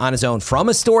on his own from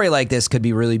a story like this could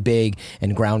be really big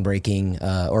and groundbreaking,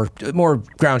 or more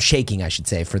ground shaking, I should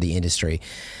say, for the industry.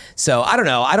 So I don't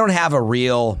know. I don't have a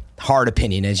real hard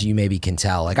opinion, as you maybe can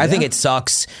tell. I think it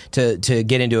sucks to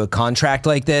get into a contract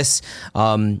like this.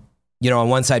 On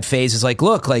one side, FaZe is like,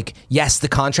 look, yes, the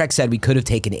contract said we could have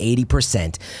taken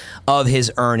 80% of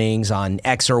his earnings on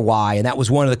X or Y, and that was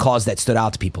one of the clauses that stood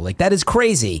out to people. That is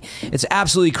crazy. It's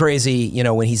absolutely crazy,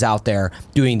 when he's out there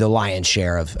doing the lion's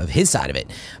share of his side of it.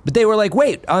 But they were like,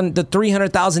 wait, on the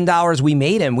 $300,000 we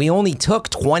made him, we only took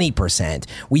 20%.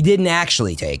 We didn't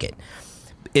actually take it.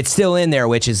 It's still in there,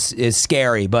 which is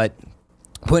scary, but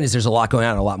the point is there's a lot going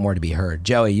on and a lot more to be heard.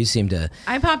 Joey, you seem to...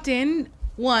 I popped in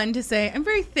to say I'm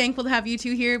very thankful to have you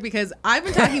two here, because I've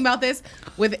been talking about this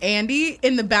with Andy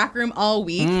in the back room all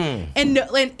week, and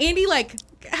Andy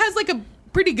has a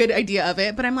pretty good idea of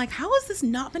it, but I'm like, how has this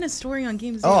not been a story on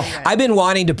Games? I've been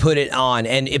wanting to put it on,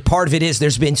 and part of it is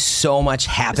there's been so much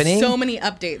happening, so many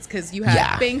updates, because you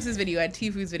had Banks' video, you had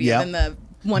Tfue's video, and the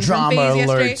one Drama from FaZe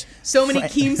yesterday. alerts. So many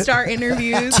Keemstar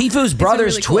interviews. Tifu's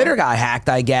brother's really cool. Twitter got hacked,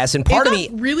 I guess, and It part got of me.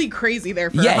 really crazy there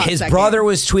for a Yeah, hot his second. brother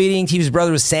was tweeting. Tifu's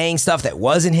brother was saying stuff that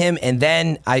wasn't him, and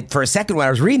then for a second when I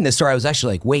was reading this story, I was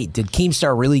actually like, "Wait, did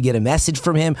Keemstar really get a message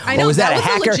from him, I know or was that a was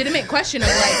hacker?" a legitimate question of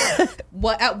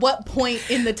like, at what point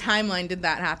in the timeline did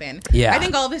that happen? Yeah. I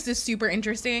think all of this is super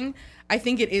interesting. I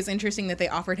think it is interesting that they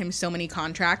offered him so many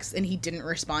contracts and he didn't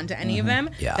respond to any of them.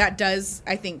 Yeah. That does,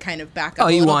 I think, kind of back up. Oh,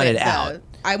 a he little wanted bit out.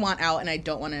 I want out, and I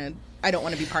don't want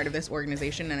to be part of this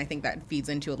organization. And I think that feeds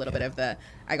into a little bit of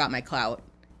I got my clout.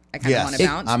 I kind of want to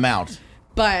bounce. I'm out.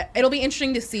 But it'll be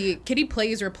interesting to see. Kitty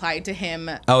Plays replied to him.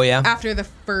 Oh, yeah? After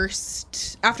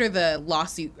the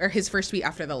lawsuit, or his first tweet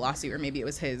after the lawsuit, or maybe it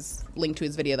was his link to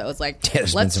his video that was like, Yeah,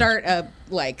 there's been let's some- start a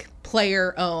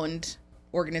player-owned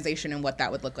organization and what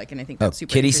that would look like. And I think that's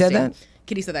super Kitty said interesting. that?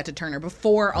 Kitty said that to Turner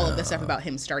before all of this stuff about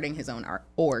him starting his own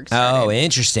org Oh, started.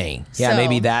 interesting. Yeah, So-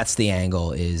 maybe that's the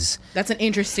angle. Is That's an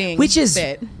interesting which is,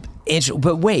 bit.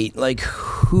 but wait, like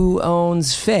who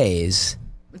owns FaZe?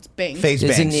 It's Banks. FaZe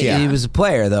Isn't Banks, he, yeah. he was a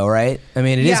player though, right? I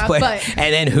mean, it is Yeah, player. but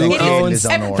And then who It is owns his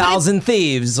own org. Thousand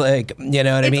Thieves? Like, you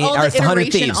know what I It's mean? all Or the 100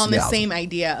 iteration Thieves. on the Yeah. same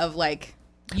idea of like,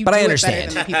 you But do I it understand.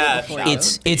 better than the people before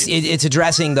you. It's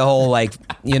addressing the whole like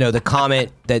the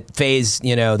comment that FaZe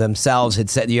themselves had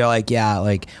said. You're like, yeah,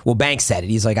 like, well, Banks said it.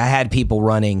 He's like, I had people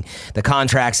running the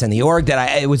contracts and the org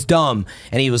it was dumb,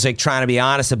 and he was like trying to be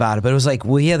honest about it, but it was like,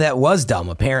 well, yeah, that was dumb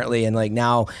apparently, and like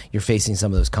now you're facing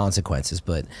some of those consequences.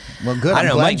 But Well, good. I I'm don't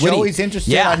know, glad Mike, what do you- Joey's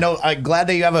interested. Yeah. I'm glad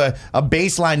that you have a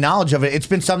baseline knowledge of it. It's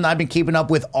been something I've been keeping up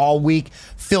with all week.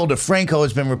 Phil DeFranco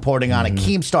has been reporting on it.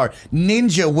 Keemstar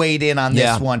Ninja weighed in on this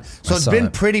Yeah, one. So I it's saw been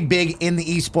it. pretty big in the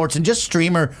esports and just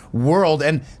streamer world.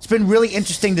 And it's been really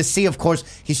interesting to see. Of course,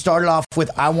 he started off with,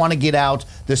 I want to get out.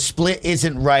 The split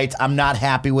isn't right. I'm not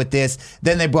happy with this.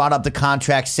 Then they brought up the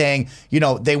contract saying,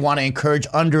 they want to encourage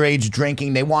underage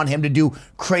drinking. They want him to do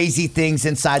crazy things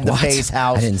inside the What? FaZe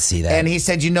house. I didn't see that. And he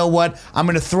said, you know what? I'm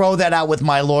going to throw that out with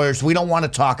my lawyers. We don't want to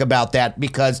talk about that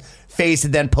because FaZe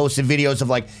had then posted videos of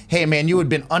like, hey, man, you had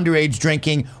been underage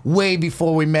drinking way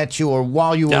before we met you or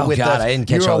while you were Oh, with God, us. I didn't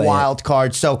catch You're all a that yet. wild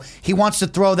card. So he wants to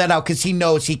throw that out because he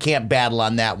knows he can't battle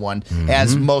on that one. Mm-hmm.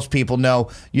 As most people know,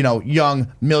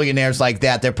 young millionaires like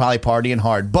that, they're probably partying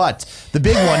hard. But the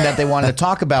big one that they wanted to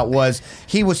talk about was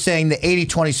he was saying the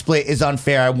 80-20 split is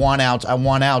unfair. I want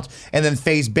out. And then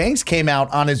FaZe Banks came out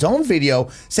on his own video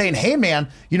saying, hey, man,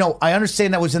 I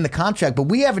understand that was in the contract, but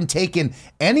we haven't taken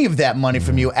any of that money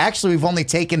from you. Actually, we've only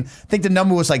taken, I think the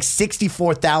number was like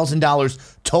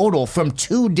 $64,000 total from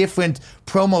 2 different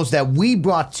promos that we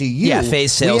brought to you. Yeah,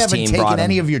 FaZe sales we haven't team taken brought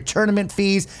any him. of your tournament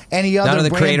fees, any other None of the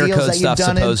brand creator deals code that stuff you've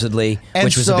done supposedly, And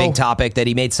which was a so- big topic that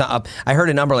he made some up. I heard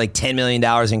a number like $10 million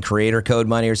in creator code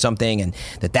money or something, and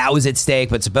that was at stake,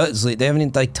 but supposedly they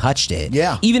haven't like touched it.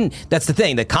 Yeah. Even that's the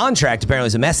thing. The contract apparently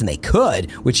is a mess, and they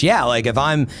could, which like if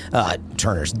I'm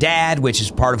Turner's dad, which is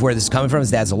part of where this is coming from,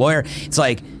 his dad's a lawyer, it's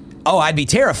like, oh, I'd be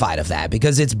terrified of that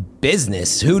because it's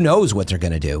business. Who knows what they're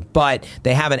going to do? But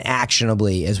they haven't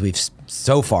actionably, as we've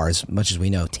so far, as much as we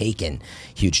know, taken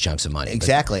huge chunks of money. But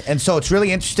Exactly. And so it's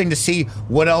really interesting to see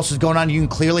what else is going on. You can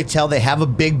clearly tell they have a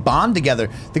big bond together.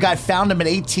 The guy found him at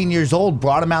 18 years old,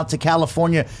 brought him out to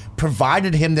California,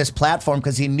 provided him this platform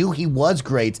because he knew he was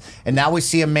great. And now we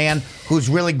see a man who's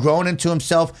really grown into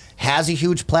himself, has a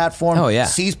huge platform, Oh, yeah.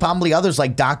 sees probably others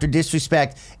like Dr.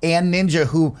 Disrespect and Ninja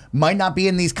who might not be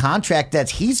in these contracts that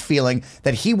he's feeling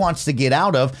that he wants to get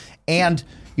out of. And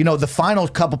the final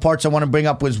couple parts I want to bring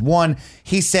up was one,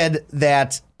 he said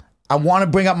that I want to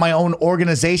bring up my own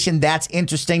organization. That's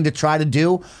interesting to try to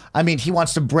do. I mean, he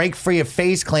wants to break free of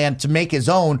FaZe Clan to make his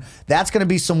own. That's going to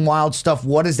be some wild stuff.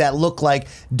 What does that look like?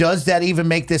 Does that even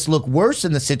make this look worse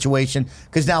in the situation?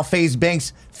 Because now FaZe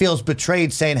Banks feels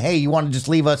betrayed saying, hey, you want to just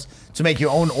leave us to make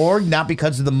your own org, not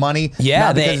because of the money, Yeah,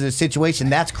 not because of the situation.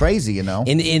 That's crazy, In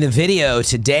a video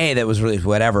today that was really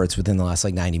whatever, it's within the last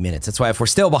like 90 minutes. That's why if we're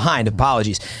still behind,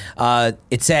 apologies.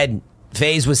 It said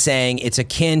FaZe was saying it's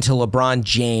akin to LeBron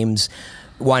James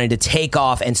wanting to take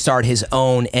off and start his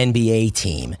own NBA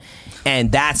team.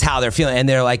 And that's how they're feeling. And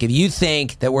they're like, if you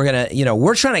think that we're going to,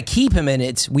 we're trying to keep him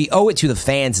and we owe it to the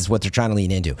fans is what they're trying to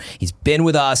lean into. He's been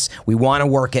with us. We want to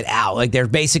work it out. Like they're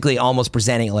basically almost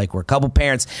presenting it like we're a couple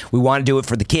parents. We want to do it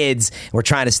for the kids. We're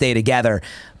trying to stay together.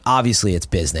 Obviously it's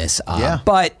business. Yeah.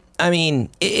 But I mean,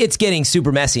 it's getting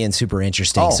super messy and super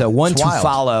interesting. Oh, So one it's to wild.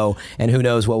 follow, and who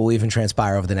knows what will even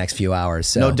transpire over the next few hours.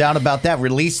 So. No doubt about that.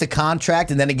 Release the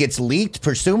contract, and then it gets leaked,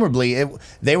 presumably.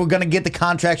 They were going to get the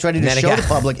contracts ready to then it show got- the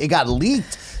public. It got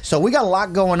leaked. So we got a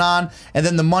lot going on, and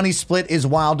then the money split is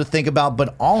wild to think about.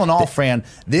 But all in all, Fran,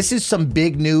 this is some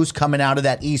big news coming out of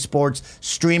that esports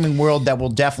streaming world that we'll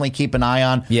definitely keep an eye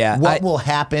on. Yeah, What will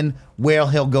happen, where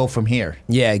he'll go from here.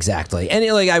 Yeah, exactly. And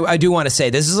I do want to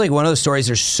say this is like one of those stories.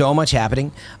 There's so much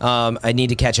happening. I need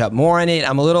to catch up more on it.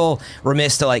 I'm a little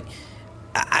remiss to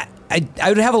I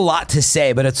would have a lot to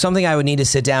say, but it's something I would need to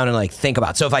sit down and like think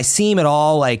about. So if I seem at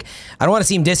all like I don't want to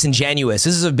seem disingenuous,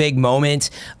 this is a big moment.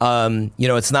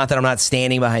 It's not that I'm not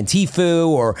standing behind Tfue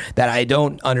or that I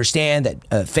don't understand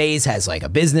that FaZe has like a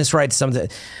business right to something.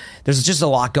 There's just a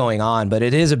lot going on, but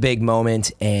it is a big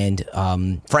moment, and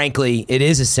frankly, it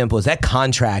is as simple as that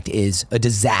contract is a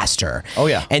disaster. Oh,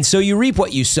 yeah. And so you reap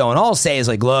what you sow, and all I'll say is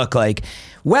like, look, like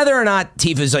whether or not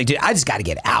Tfue's like, dude, I just got to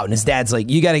get out, and his dad's like,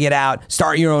 you got to get out,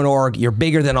 start your own org, you're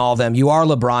bigger than all of them, you are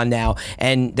LeBron now,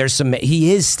 and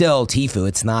he is still Tfue.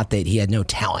 It's not that he had no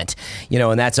talent,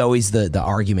 and that's always the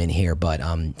argument here. But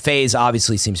FaZe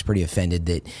obviously seems pretty offended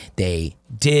that they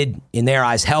did, in their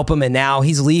eyes, help him, and now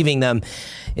he's leaving them.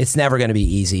 It's never going to be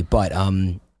easy, but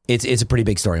it's a pretty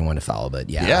big story and one to follow. But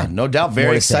Yeah, no doubt. more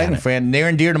Very to say on exciting, it. Fran. Near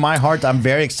and dear to my heart. I'm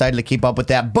very excited to keep up with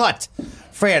that. But,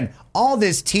 Fran, all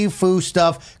this Tfue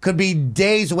stuff could be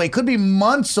days away, could be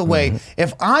months away.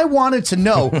 If I wanted to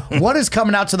know what is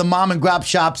coming out to the mom and grop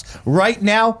shops right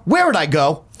now, where would I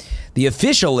go? The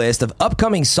official list of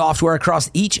upcoming software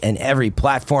across each and every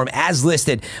platform as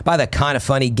listed by the Kinda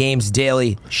Funny Games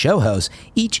Daily show host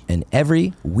each and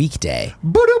every weekday.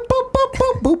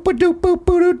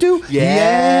 Boo-doo-boop-boop-boop-boop-boop-doo-doo.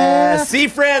 Yeah. See,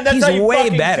 Fran, that's He's how you way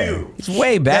fucking better. do. He's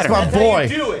way better. That's my That's how boy. you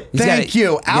do it. He's Thank gotta- you.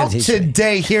 you gotta Out teach me.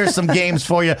 today, here's some games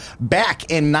for you.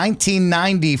 Back in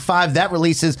 1995, that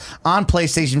releases on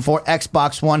PlayStation 4,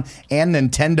 Xbox One, and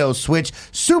Nintendo Switch.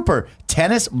 Super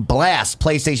Tennis Blast,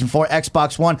 PlayStation 4,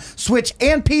 Xbox One, Switch,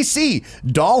 and PC.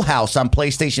 Dollhouse on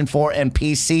PlayStation 4 and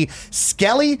PC.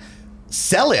 Skelly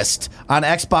Cellist on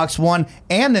Xbox One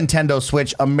and Nintendo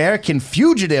Switch, American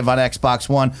Fugitive on Xbox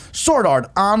One, Sword Art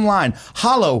Online,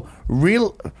 Hollow,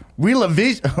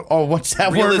 Realivision, oh, what's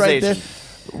that word right there?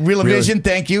 Realivision,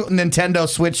 thank you. Nintendo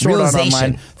Switch, Sword Art Realization.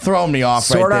 Online, throwing me off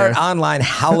Sword right there. Art Online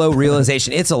Hollow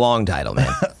Realization. It's a long title, man.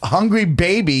 Hungry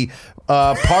Baby,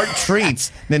 Part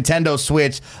Treats, Nintendo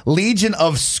Switch, Legion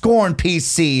of Scorn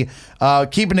PC,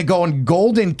 keeping it going,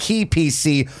 Golden Key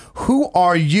PC, Who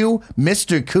Are You,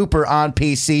 Mr. Cooper on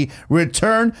PC,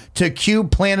 Return to Cube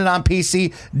Planet on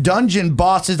PC, Dungeon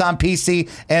Bosses on PC,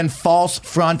 and False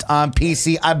Front on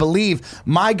PC. I believe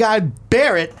my guy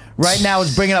Barrett right now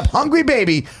is bringing up Hungry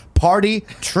Baby, Party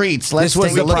Treats. Let's This was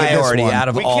take the a look at this priority one. out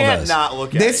of We all can't those. not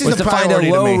look at This it. is Was a to find a priority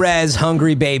to me. low-res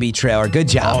Hungry Baby trailer. Good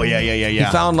job. Oh, yeah. You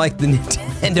found like the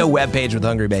Nintendo webpage with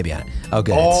Hungry Baby on it. Oh,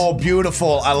 good. Oh,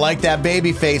 beautiful. I like that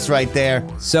baby face right there.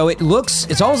 So it's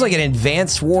almost like an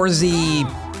Advanced Warsy.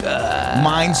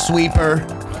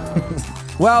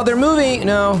 Minesweeper. Well, they're moving.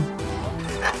 No,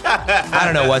 I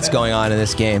don't know what's going on in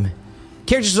this game.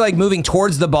 Characters are like moving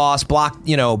towards the boss, block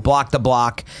the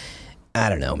block. I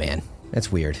don't know, man.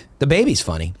 That's weird. The baby's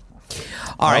funny.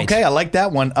 All right. Okay, I like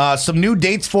that one. Some new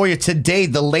dates for you today.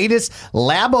 The latest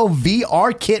Labo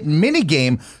VR Kit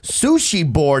minigame,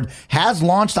 Sushi Board, has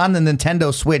launched on the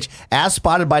Nintendo Switch, as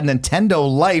spotted by Nintendo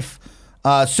Life.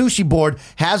 Sushi Board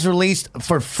has released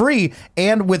for free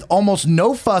and with almost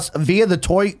no fuss via the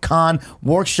Toy-Con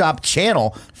Workshop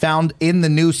channel found in the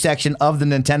news section of the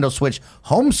Nintendo Switch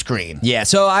home screen. Yeah,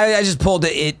 so I just pulled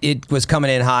it. It was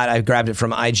coming in hot. I grabbed it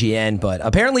from IGN, but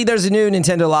apparently there's a new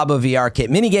Nintendo Labo VR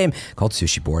Kit minigame called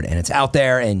Sushi Board, and it's out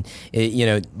there. And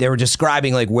they were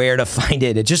describing like where to find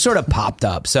it. It just sort of popped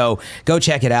up. So go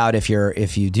check it out if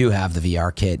you do have the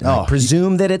VR kit. I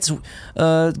presume that it's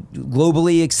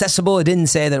globally accessible. It didn't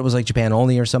say that it was like Japan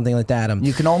only or something like that.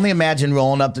 You can only imagine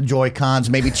rolling up the Joy-Cons,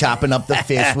 maybe chopping up the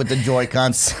fish with the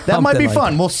Joy-Cons. That might be Something like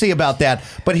fun. that. We'll see about that.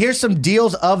 But here's some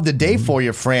deals of the day for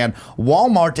you, Fran.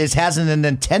 Walmart is having a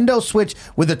Nintendo Switch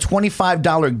with a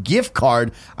 $25 gift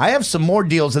card. I have some more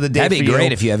deals of the day That'd for be you.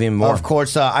 great if you have even more. Of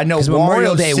course, I know 'Cause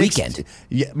Memorial Wario Day 60 weekend.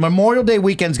 Yeah, Memorial Day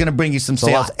weekend is going to bring you some a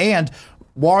sales. lot. And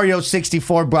Wario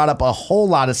 64 brought up a whole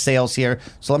lot of sales here.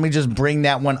 So let me just bring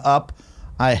that one up.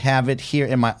 I have it here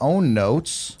in my own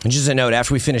notes. And just a note,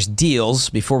 after we finish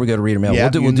deals, before we go to reader mail, we'll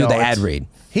do the ad read.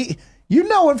 You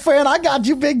know it, Fran. I got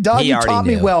you, big dog. He You already taught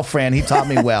me knew. well, Fran. He taught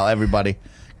me well, everybody.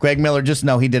 Greg Miller, just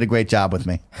know he did a great job with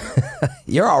me.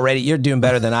 You're doing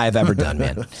better than I have ever done,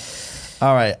 man.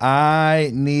 All right,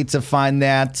 I need to find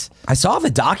that. I saw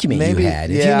the document Maybe you had.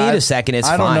 If yeah, you need a second, it's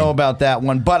I fine. don't know about that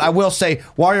one, but I will say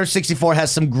Warrior 64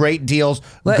 has some great deals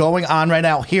going on right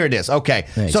now. Here it is. Okay,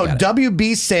 Nice, so got it.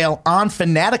 WB sale on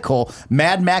Fanatical.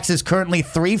 Mad Max is currently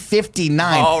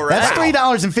 $3.59. All right. That's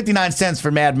 $3.59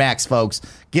 for Mad Max, folks.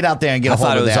 Get out there and get I a hold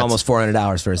thought of it was that. almost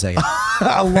 $400 for a second.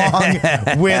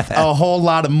 Along with a whole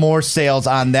lot of more sales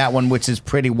on that one, which is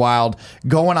pretty wild.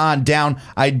 Going on down,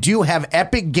 I do have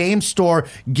Epic Game Store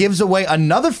gives away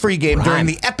another free game during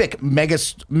the Epic mega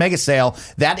sale.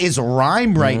 That is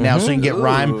Rhyme right now, so you can get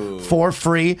Rhyme for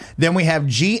free. Then we have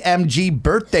GMG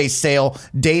birthday sale.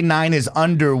 Day 9 is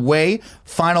underway.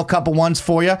 Final couple ones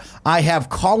for you. I have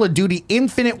Call of Duty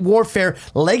Infinite Warfare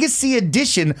Legacy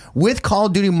Edition with Call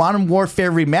of Duty Modern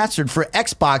Warfare Remastered for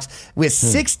Xbox with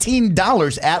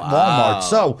 $16 at Walmart.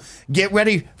 So get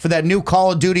ready for that new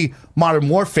Call of Duty Modern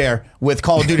Warfare with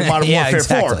Call of Duty Modern Yeah, Warfare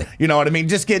exactly. 4. You know what I mean?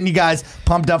 Just getting you guys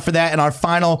pumped up for that. And our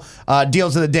final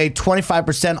deals of the day,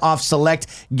 25% off select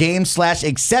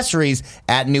games/accessories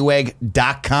at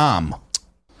newegg.com.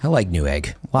 I like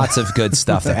Newegg. Lots of good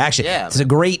stuff there. Actually, Yeah. it's a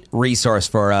great resource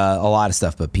for a lot of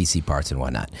stuff, but PC parts and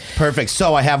whatnot. Perfect.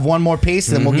 So I have one more piece,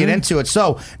 and then we'll get into it.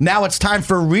 So now it's time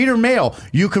for Reader Mail.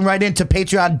 You can write into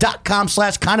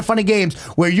patreon.com/kindoffunnygames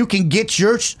where you can get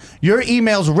your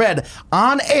emails read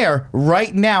on air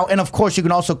right now. And of course, you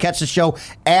can also catch the show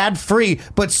ad-free.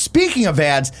 But speaking of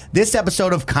ads, this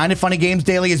episode of Kind of Funny Games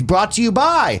Daily is brought to you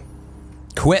by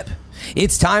Quip.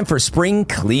 It's time for spring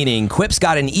cleaning. Quip's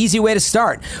got an easy way to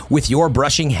start with your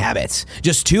brushing habits.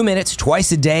 Just 2 minutes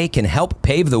twice a day can help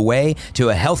pave the way to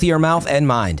a healthier mouth and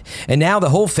mind. And now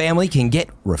the whole family can get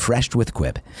refreshed with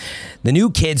Quip. The new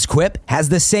Kids Quip has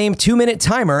the same 2-minute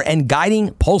timer and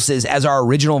guiding pulses as our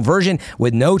original version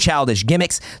with no childish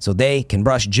gimmicks, so they can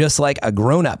brush just like a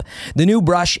grown-up. The new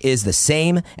brush is the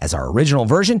same as our original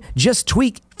version, just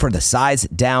tweaked for the size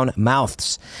down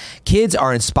mouths. Kids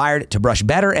are inspired to brush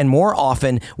better and more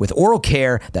often with oral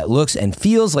care that looks and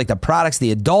feels like the products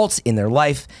the adults in their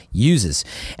life uses,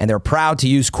 and they're proud to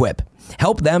use Quip.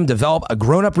 Help them develop a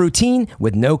grown-up routine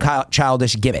with no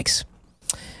childish gimmicks.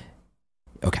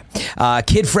 Okay.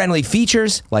 Kid-friendly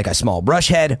features like a small brush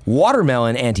head,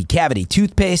 watermelon anti-cavity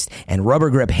toothpaste, and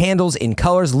rubber grip handles in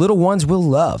colors little ones will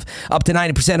love. Up to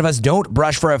 90% of us don't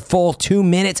brush for a full 2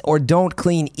 minutes or don't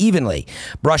clean evenly.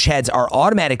 Brush heads are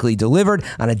automatically delivered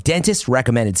on a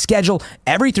dentist-recommended schedule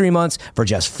every 3 months for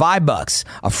just $5.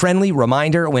 A friendly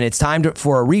reminder when it's time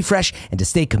for a refresh and to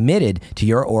stay committed to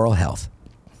your oral health.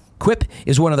 Quip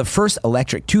is one of the first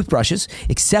electric toothbrushes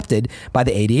accepted by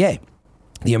the ADA,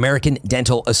 the American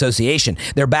Dental Association.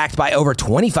 They're backed by over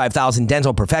 25,000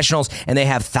 dental professionals, and they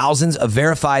have thousands of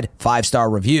verified 5-star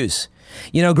reviews.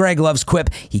 You know, Greg loves Quip.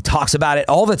 He talks about it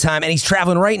all the time, and he's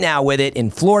traveling right now with it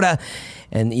in Florida.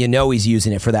 And you know he's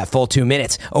using it for that full 2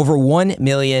 minutes. Over 1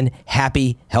 million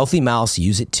happy, healthy mouths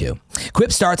use it too.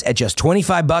 Quip starts at just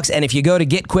 $25, and if you go to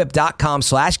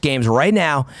getquip.com/games right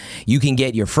now, you can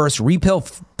get your first refill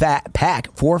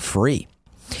pack for free.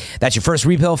 That's your first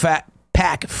refill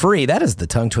pack free. That is the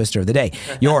tongue twister of the day.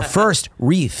 Your first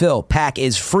refill pack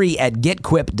is free at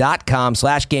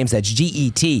getquip.com/games. That's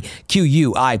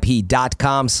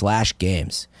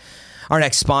GETQUIP.com/games. Our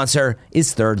next sponsor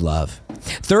is Third Love.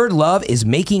 Third Love is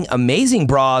making amazing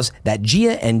bras that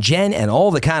Gia and Jen and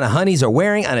all the kind of honeys are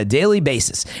wearing on a daily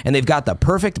basis, and they've got the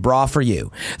perfect bra for you.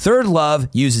 Third Love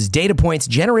uses data points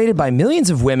generated by millions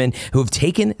of women who have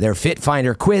taken their Fit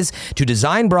Finder quiz to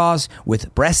design bras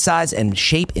with breast size and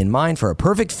shape in mind for a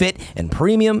perfect fit and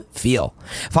premium feel.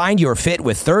 Find your fit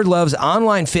with Third Love's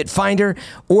online Fit Finder.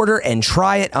 Order and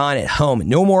try it on at home.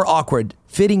 No more awkward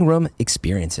fitting room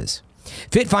experiences.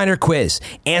 Fit Finder quiz.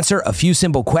 Answer a few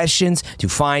simple questions to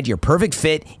find your perfect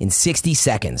fit in 60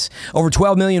 seconds. Over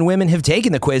 12 million women have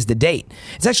taken the quiz to date.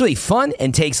 It's actually fun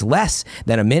and takes less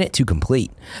than a minute to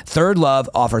complete. Third Love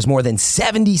offers more than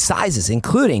 70 sizes,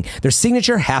 including their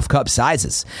signature half-cup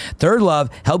sizes. Third Love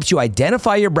helps you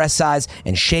identify your breast size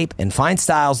and shape and find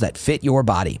styles that fit your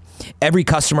body. Every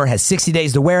customer has 60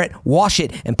 days to wear it, wash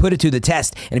it, and put it to the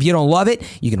test. And if you don't love it,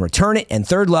 you can return it, and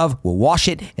Third Love will wash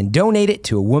it and donate it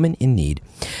to a woman in need.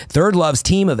 Third Love's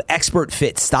team of expert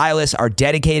fit stylists are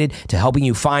dedicated to helping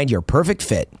you find your perfect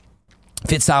fit.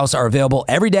 Fit stylists are available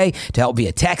every day to help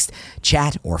via text,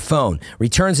 chat, or phone.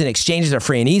 Returns and exchanges are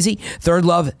free and easy. Third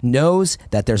Love knows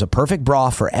that there's a perfect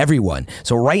bra for everyone.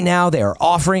 So right now, they are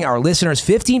offering our listeners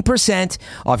 15%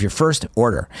 off your first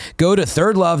order. Go to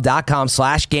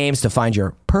thirdlove.com/games to find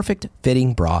your perfect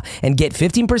fitting bra and get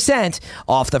 15%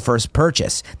 off the first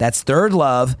purchase. That's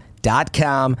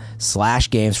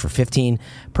thirdlove.com/games for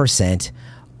 15%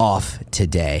 off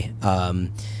today.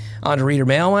 On to reader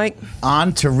mail, Mike.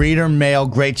 On to reader mail.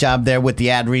 Great job there with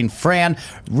the ad read, Fran.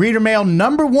 Reader mail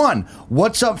number 1.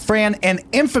 What's up, Fran? And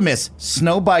infamous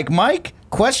Snowbike Mike?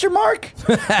 Question mark?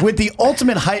 With the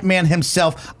ultimate hype man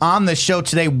himself on the show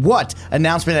today, what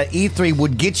announcement at E3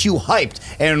 would get you hyped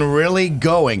and really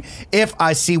going? If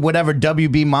I see whatever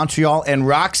WB Montreal and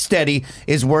Rocksteady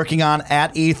is working on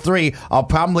at E3, I'll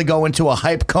probably go into a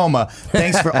hype coma.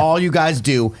 Thanks for all you guys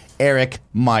do. Eric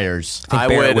Myers. I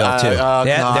Barrett would. will, too. Oh,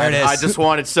 Yeah, God. there it is. I just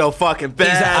want it so fucking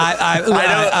bad.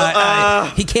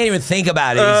 He can't even think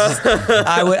about it. He's just,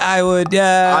 I would.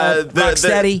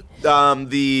 Rocksteady.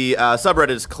 The subreddit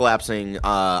is collapsing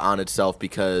on itself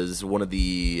because one of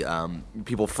the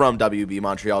people from WB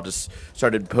Montreal just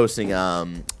started posting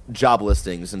job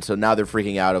listings, and so now they're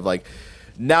freaking out of like,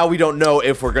 now we don't know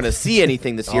if we're going to see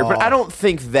anything this year, but I don't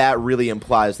think that really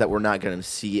implies that we're not going to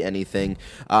see anything.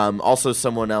 Also,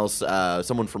 someone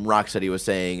from Rocksteady was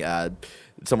saying,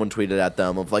 someone tweeted at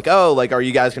them of like, oh, like, are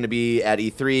you guys going to be at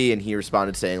E3? And he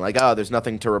responded saying like, oh, there's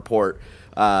nothing to report.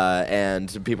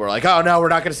 And people are like, oh, no, we're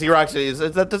not going to see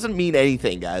Rocksteady. That doesn't mean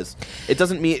anything, guys. It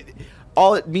doesn't mean...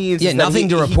 All it means is nothing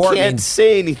that to report he can't means,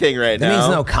 say anything right now. That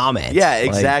means no comment. Yeah,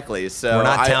 exactly. So we're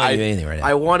not telling you anything right now.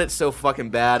 I want it so fucking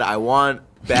bad. I want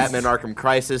Batman Arkham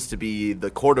Crisis to be the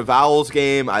Court of Owls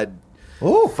game.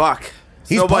 Fuck.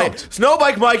 He's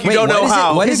Snowbike Mike, you don't know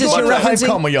how. What is this you're Hype referencing?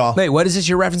 coma, y'all. Wait, what is this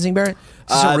you're referencing, Barrett?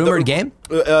 Is this a rumored game?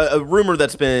 A rumor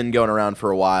that's been going around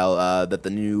for a while that the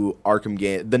new Arkham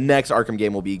game, the next Arkham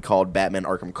game, will be called Batman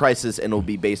Arkham Crisis, and it'll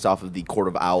be based off of the Court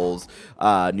of Owls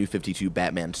New 52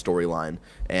 Batman storyline,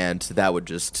 and that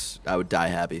would I would die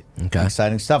happy. Okay.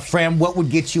 Exciting stuff. Fran, what would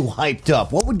get you hyped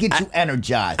up? What would get you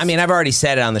energized? I mean, I've already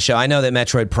said it on the show. I know that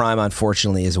Metroid Prime,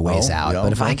 unfortunately, is a ways out,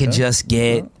 but if I could just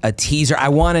get a teaser, I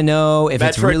want to know if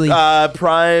it's really...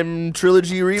 Prime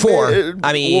Trilogy remake? 4.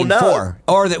 I mean, well, no. 4.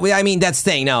 Or, that's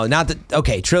the thing. No, not the...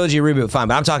 Okay, Trilogy reboot, fine,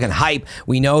 but I'm talking hype.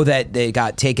 We know that they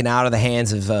got taken out of the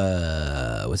hands of,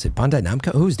 was it Bandai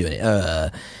Namco? Who's doing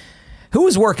it? Who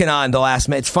was working on the last...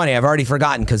 It's funny, I've already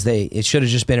forgotten because it should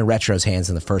have just been in Retro's hands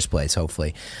in the first place,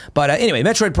 hopefully. But anyway,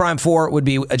 Metroid Prime 4 would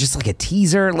be just like a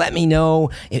teaser. Let me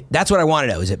know. That's what I want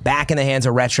to know. Is it back in the hands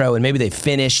of Retro and maybe they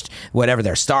finished whatever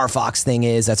their Star Fox thing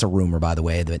is? That's a rumor, by the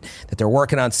way, that they're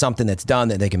working on something that's done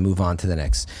that they can move on to the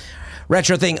next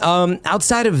Retro thing.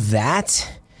 Outside of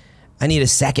that... I need a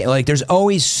second. Like, there's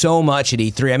always so much at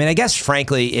E3. I mean, I guess,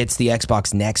 frankly, it's the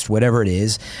Xbox Next, whatever it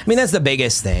is. I mean, that's the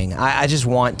biggest thing. I just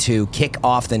want to kick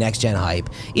off the next-gen hype,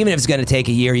 even if it's going to take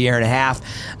a year and a half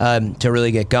to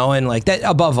really get going. Like, that,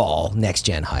 above all,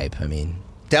 next-gen hype. I mean...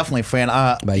 Definitely, Fran.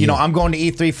 I'm going to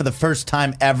E3 for the first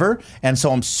time ever, and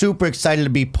so I'm super excited to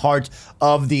be part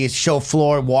of the show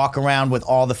floor, walk around with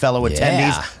all the fellow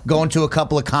attendees, going to a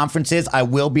couple of conferences. I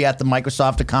will be at the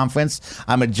Microsoft conference.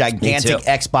 I'm a gigantic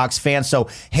Xbox fan, so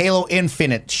Halo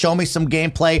Infinite, show me some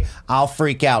gameplay, I'll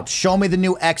freak out. Show me the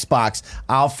new Xbox,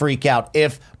 I'll freak out.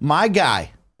 If my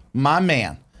guy, my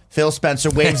man, Phil Spencer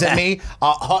waves at me,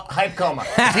 hype coma.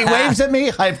 If he waves at me,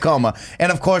 hype coma. And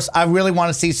of course, I really want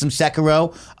to see some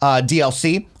Sekiro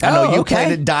DLC. I know you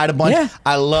played it, died a bunch. Yeah.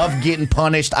 I love getting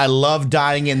punished. I love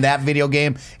dying in that video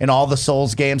game and all the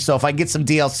Souls games. So if I get some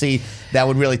DLC, that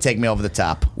would really take me over the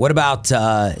top. What about,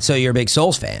 so you're a big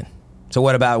Souls fan. So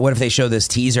what if they show this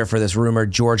teaser for this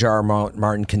rumored George R. R.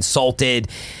 Martin consulted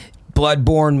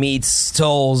Bloodborne meets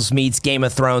Souls meets Game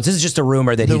of Thrones. This is just a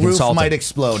rumor that he consulted. The roof might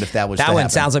explode if that was that to one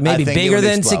happen. sounds like maybe bigger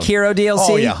than explode. Sekiro DLC.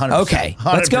 Oh yeah, 100%. Okay,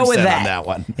 let's go with 100% that. on that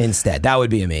one instead. That would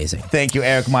be amazing. Thank you,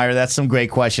 Eric Meyer. That's some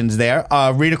great questions there.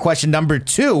 Reader question number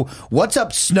 2. What's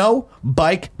up, Snow,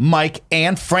 Bike, Mike,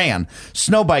 and Fran?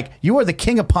 Snowbike, you are the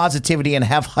king of positivity and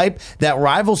have hype that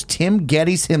rivals Tim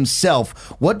Geddes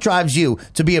himself. What drives you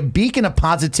to be a beacon of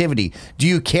positivity? Do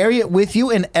you carry it with you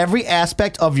in every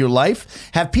aspect of your life?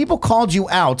 Have people called you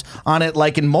out on it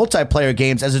like in multiplayer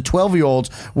games as a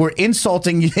 12-year-olds were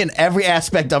insulting you in every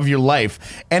aspect of your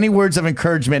life? Any words of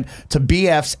encouragement to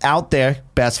BFs out there,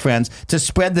 best friends, to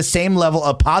spread the same level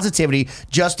of positivity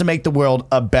just to make the world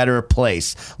a better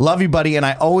place? Love you, buddy, and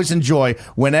I always enjoy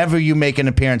whenever you make an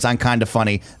appearance on Kinda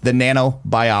Funny, the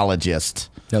nanobiologist.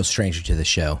 No stranger to the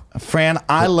show. Fran,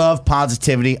 I love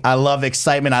positivity. I love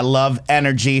excitement. I love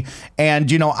energy. And,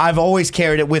 I've always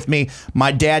carried it with me.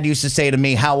 My dad used to say to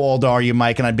me, how old are you,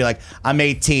 Mike? And I'd be like, I'm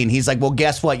 18. He's like, well,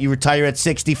 guess what? You retire at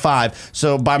 65.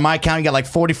 So by my count, you got like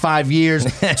 45 years,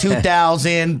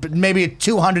 2,000, maybe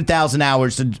 200,000 hours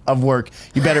hours of work.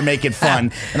 You better make it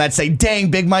fun. And I'd say,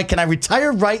 dang, Big Mike, can I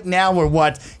retire right now or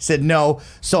what? He said, no.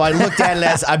 So I looked at it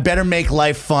as I better make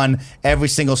life fun every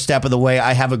single step of the way.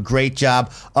 I have a great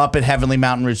job up at Heavenly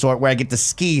Mountain Resort where I get to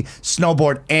ski,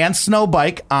 snowboard, and snow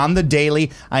bike on the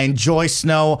daily. I enjoy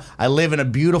snow. I live in a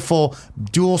beautiful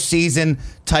dual season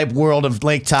type world of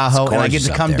Lake Tahoe, and I get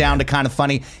to come down to Kind of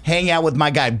Funny, hang out with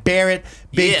my guy Barrett,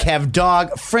 Big Kev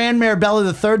Dog, Fran Marabella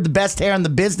III, the best hair in the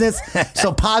business.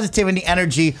 So positivity and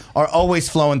energy are always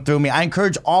flowing through me. I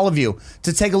encourage all of you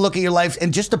to take a look at your life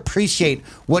and just appreciate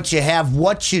what you have,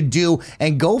 what you do,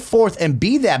 and go forth and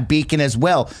be that beacon as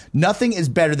well. Nothing is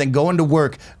better than going to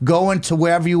work, going to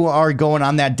wherever you are going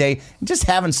on that day, and just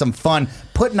having some fun,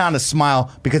 putting on a smile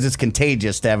because it's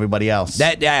contagious to everybody else.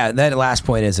 That last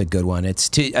point is a good one.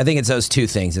 I think it's those two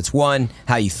things. It's one,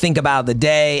 how you think about the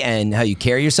day and how you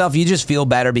carry yourself. You just feel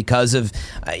better because of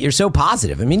you're so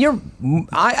positive. I mean,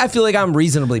 I feel like I'm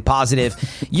reasonably positive.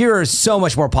 You're so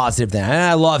much more positive than I, and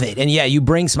I love it. And yeah, you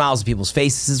bring smiles to people's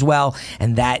faces as well,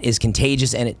 and that is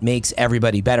contagious, and it makes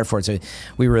everybody better for it. So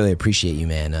we really appreciate you,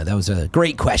 man. That was a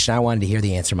great question. I wanted to hear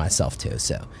the answer myself too.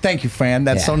 So thank you, Fran.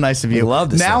 That's so nice of you. We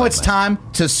love this. Now it's time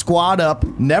to squad up.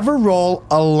 Never roll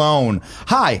alone.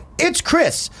 Hi, it's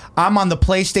Chris. I'm on the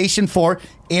PlayStation 4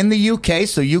 in the UK,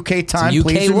 so UK time. UK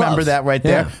please remember love. that right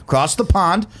there. Yeah. Across the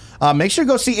pond. Make sure to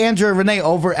go see Andrew and Renee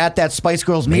over at that Spice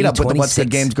Girls May meetup with the What's Good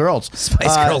 26th. Games girls.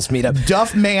 Spice Girls meetup.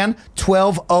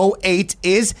 Duffman1208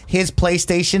 is his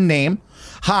PlayStation name.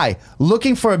 Hi,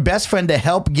 looking for a best friend to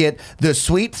help get the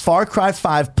sweet Far Cry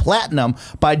 5 Platinum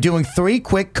by doing 3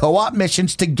 quick co-op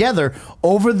missions together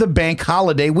over the bank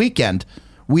holiday weekend.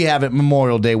 We have it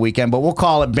Memorial Day weekend, but we'll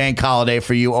call it bank holiday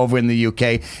for you over in the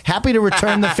UK. Happy to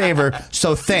return the favor,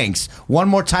 so thanks. One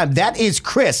more time, that is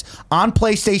Chris on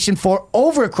PlayStation 4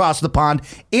 over across the pond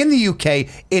in the UK.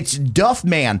 It's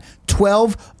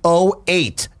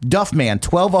Duffman1208.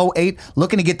 Duffman1208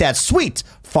 looking to get that sweet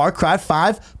Far Cry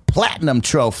 5 Platinum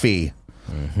trophy.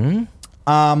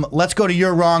 Let's go to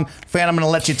You're Wrong. Fran, I'm going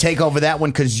to let you take over that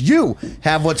one because you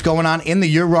have what's going on in the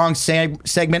You're Wrong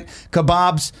segment.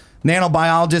 Kebabs,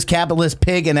 nanobiologist, capitalist,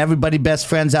 pig, and everybody best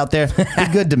friends out there. Be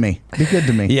good to me. Be good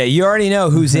to me. Yeah, you already know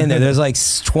who's in there. There's like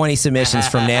 20 submissions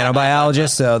from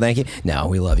nanobiologists, so thank you. No,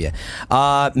 we love you.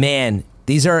 Man,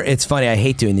 it's funny. I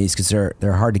hate doing these because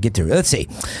they're hard to get through. Let's see.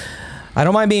 I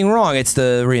don't mind being wrong. It's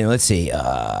the reading. Let's see.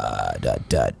 The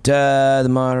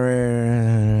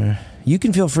moderator. You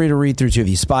can feel free to read through too if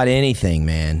you spot anything,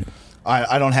 man.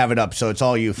 I don't have it up, so it's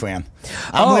all you, Fran.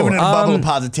 I'm living in a bubble of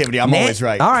positivity. I'm always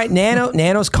right. All right,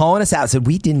 Nano's calling us out. Said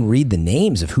we didn't read the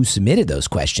names of who submitted those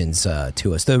questions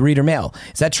to us. The reader mail.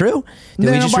 Is that true? Did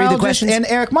we just read the questions? And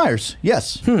Eric Myers.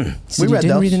 Yes. So we you read didn't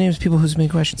those. read the names of people who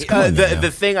submitted questions. Come on, Nano.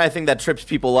 The thing I think that trips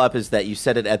people up is that you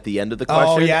said it at the end of the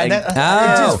question. Oh, yeah. and- It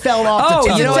just fell off the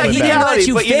tongue. you know a what? little He bit. didn't let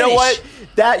you but you know finish. what?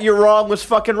 That You're Wrong was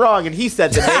fucking wrong, and he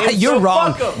said the name. You're so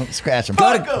wrong. Fuck him. Scratch him.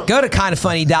 Go to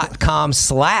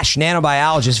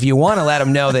kindoffunny.com/nanobiologist if you want to let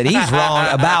him know that he's wrong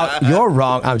about you're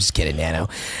wrong. I'm just kidding, Nano.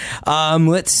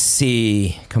 Let's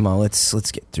see. Come on,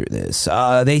 let's get through this.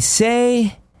 They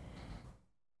say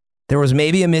there was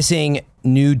maybe a missing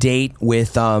new date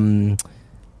with we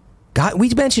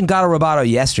mentioned Gato Roboto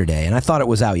yesterday, and I thought it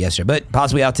was out yesterday, but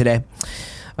possibly out today.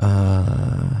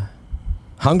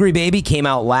 Hungry Baby came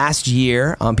out last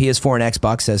year on PS4 and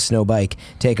Xbox, says Snowbike.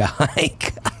 Take a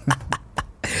hike.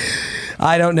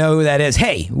 I don't know who that is.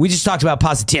 Hey, we just talked about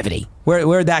positivity.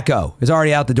 Where'd that go? It's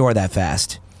already out the door that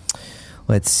fast.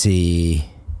 Let's see.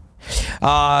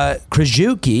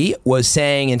 Krajuki was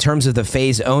saying in terms of the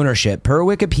FaZe ownership, per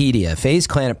Wikipedia, FaZe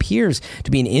Clan appears to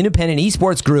be an independent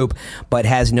esports group, but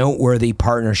has noteworthy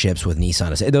partnerships with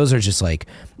Nissan. Those are just like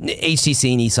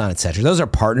HTC, Nissan, etc. Those are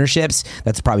partnerships.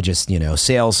 That's probably just,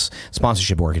 sales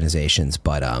sponsorship organizations.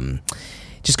 But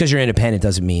just because you're independent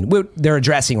doesn't mean they're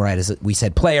addressing, right, as we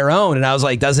said, player owned. And I was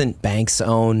like, doesn't Banks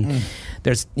own?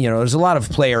 There's a lot of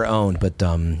player owned, but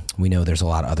we know there's a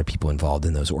lot of other people involved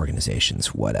in those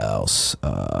organizations. What else?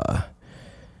 I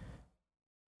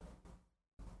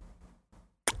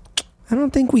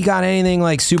don't think we got anything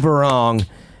like super wrong.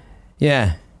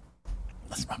 Yeah.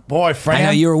 That's my boy, Fran. I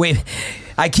know you were waiting.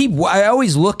 I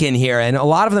always look in here, and a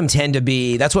lot of them tend to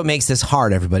be. That's what makes this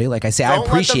hard, everybody. Like I say, I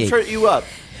appreciate. Don't let them trip you up.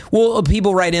 Well,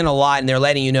 people write in a lot, and they're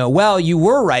letting you know, well, you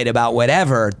were right about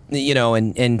whatever,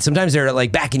 and sometimes they're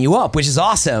like backing you up, which is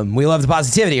awesome. We love the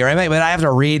positivity, right? But I have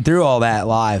to read through all that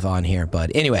live on here. But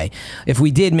anyway, if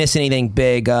we did miss anything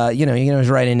big, you can always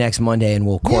write in next Monday, and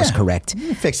we'll course correct.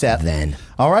 Fix that then.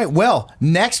 All right. Well,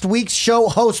 next week's show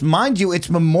host, mind you, it's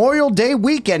Memorial Day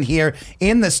weekend here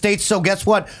in the States. So guess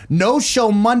what? No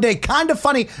show Monday. Kind of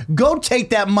funny. Go take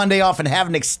that Monday off and have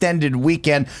an extended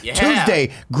weekend. Yeah.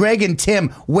 Tuesday, Greg and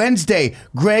Tim. Wednesday,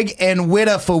 Greg and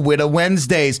Witta for Witta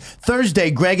Wednesdays. Thursday,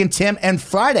 Greg and Tim. And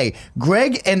Friday,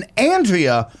 Greg and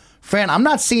Andrea. Fran, I'm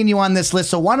not seeing you on this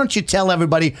list, so why don't you tell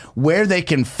everybody where they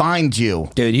can find you?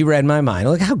 Dude, you read my mind.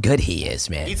 Look how good he is,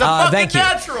 man. He's a fucking thank you.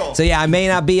 natural. So, yeah, I may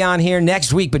not be on here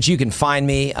next week, but you can find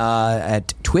me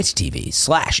at Twitch TV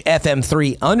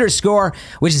 /FM3_,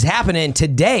 which is happening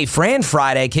today. Fran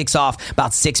Friday kicks off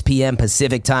about 6 p.m.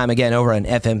 Pacific time, again, over on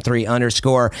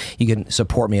FM3_. You can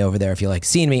support me over there if you like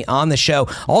seeing me on the show.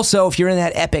 Also, if you're in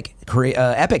that Epic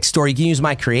store, you can use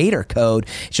my creator code.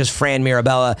 It's just Fran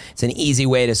Mirabella. It's an easy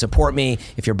way to support me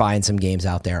if you're buying some games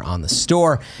out there on the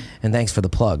store. And thanks for the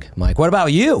plug, Mike. What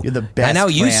about you? You're the best, I know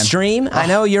you Fran. stream. I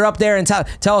know you're up there, and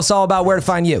tell us all about where to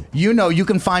find you. You know, you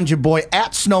can find your boy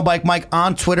at Snowbike Mike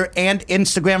on Twitter and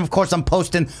Instagram. Of course, I'm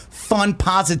posting fun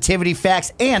positivity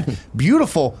facts and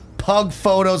beautiful pug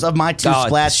photos of my two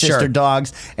Splash Sister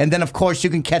dogs. And then, of course,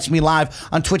 you can catch me live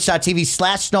on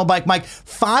twitch.tv/Snowbike Mike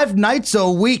 5 nights a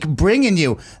week, bringing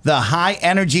you the high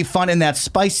energy fun and that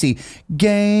spicy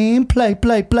gameplay.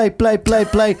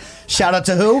 Play. Shout out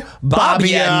to who?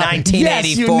 Bobby in 1984.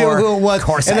 Yes, you knew who it was. Of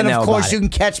course, and then, I know of course, about you can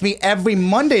catch me every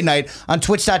Monday night on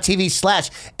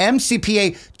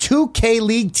twitch.tv/MCPA 2K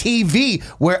League TV,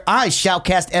 where I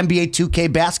shoutcast NBA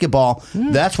 2K basketball.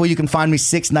 That's where you can find me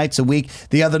 6 nights a week.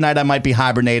 The other night I might be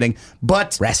hibernating.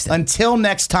 But resting. Until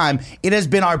next time, it has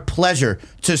been our pleasure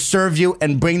to serve you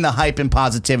and bring the hype and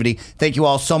positivity. Thank you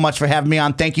all so much for having me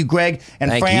on. Thank you, Greg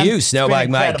and Thank Fran. you, It's been Snowbike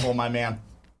Mike. incredible, my man.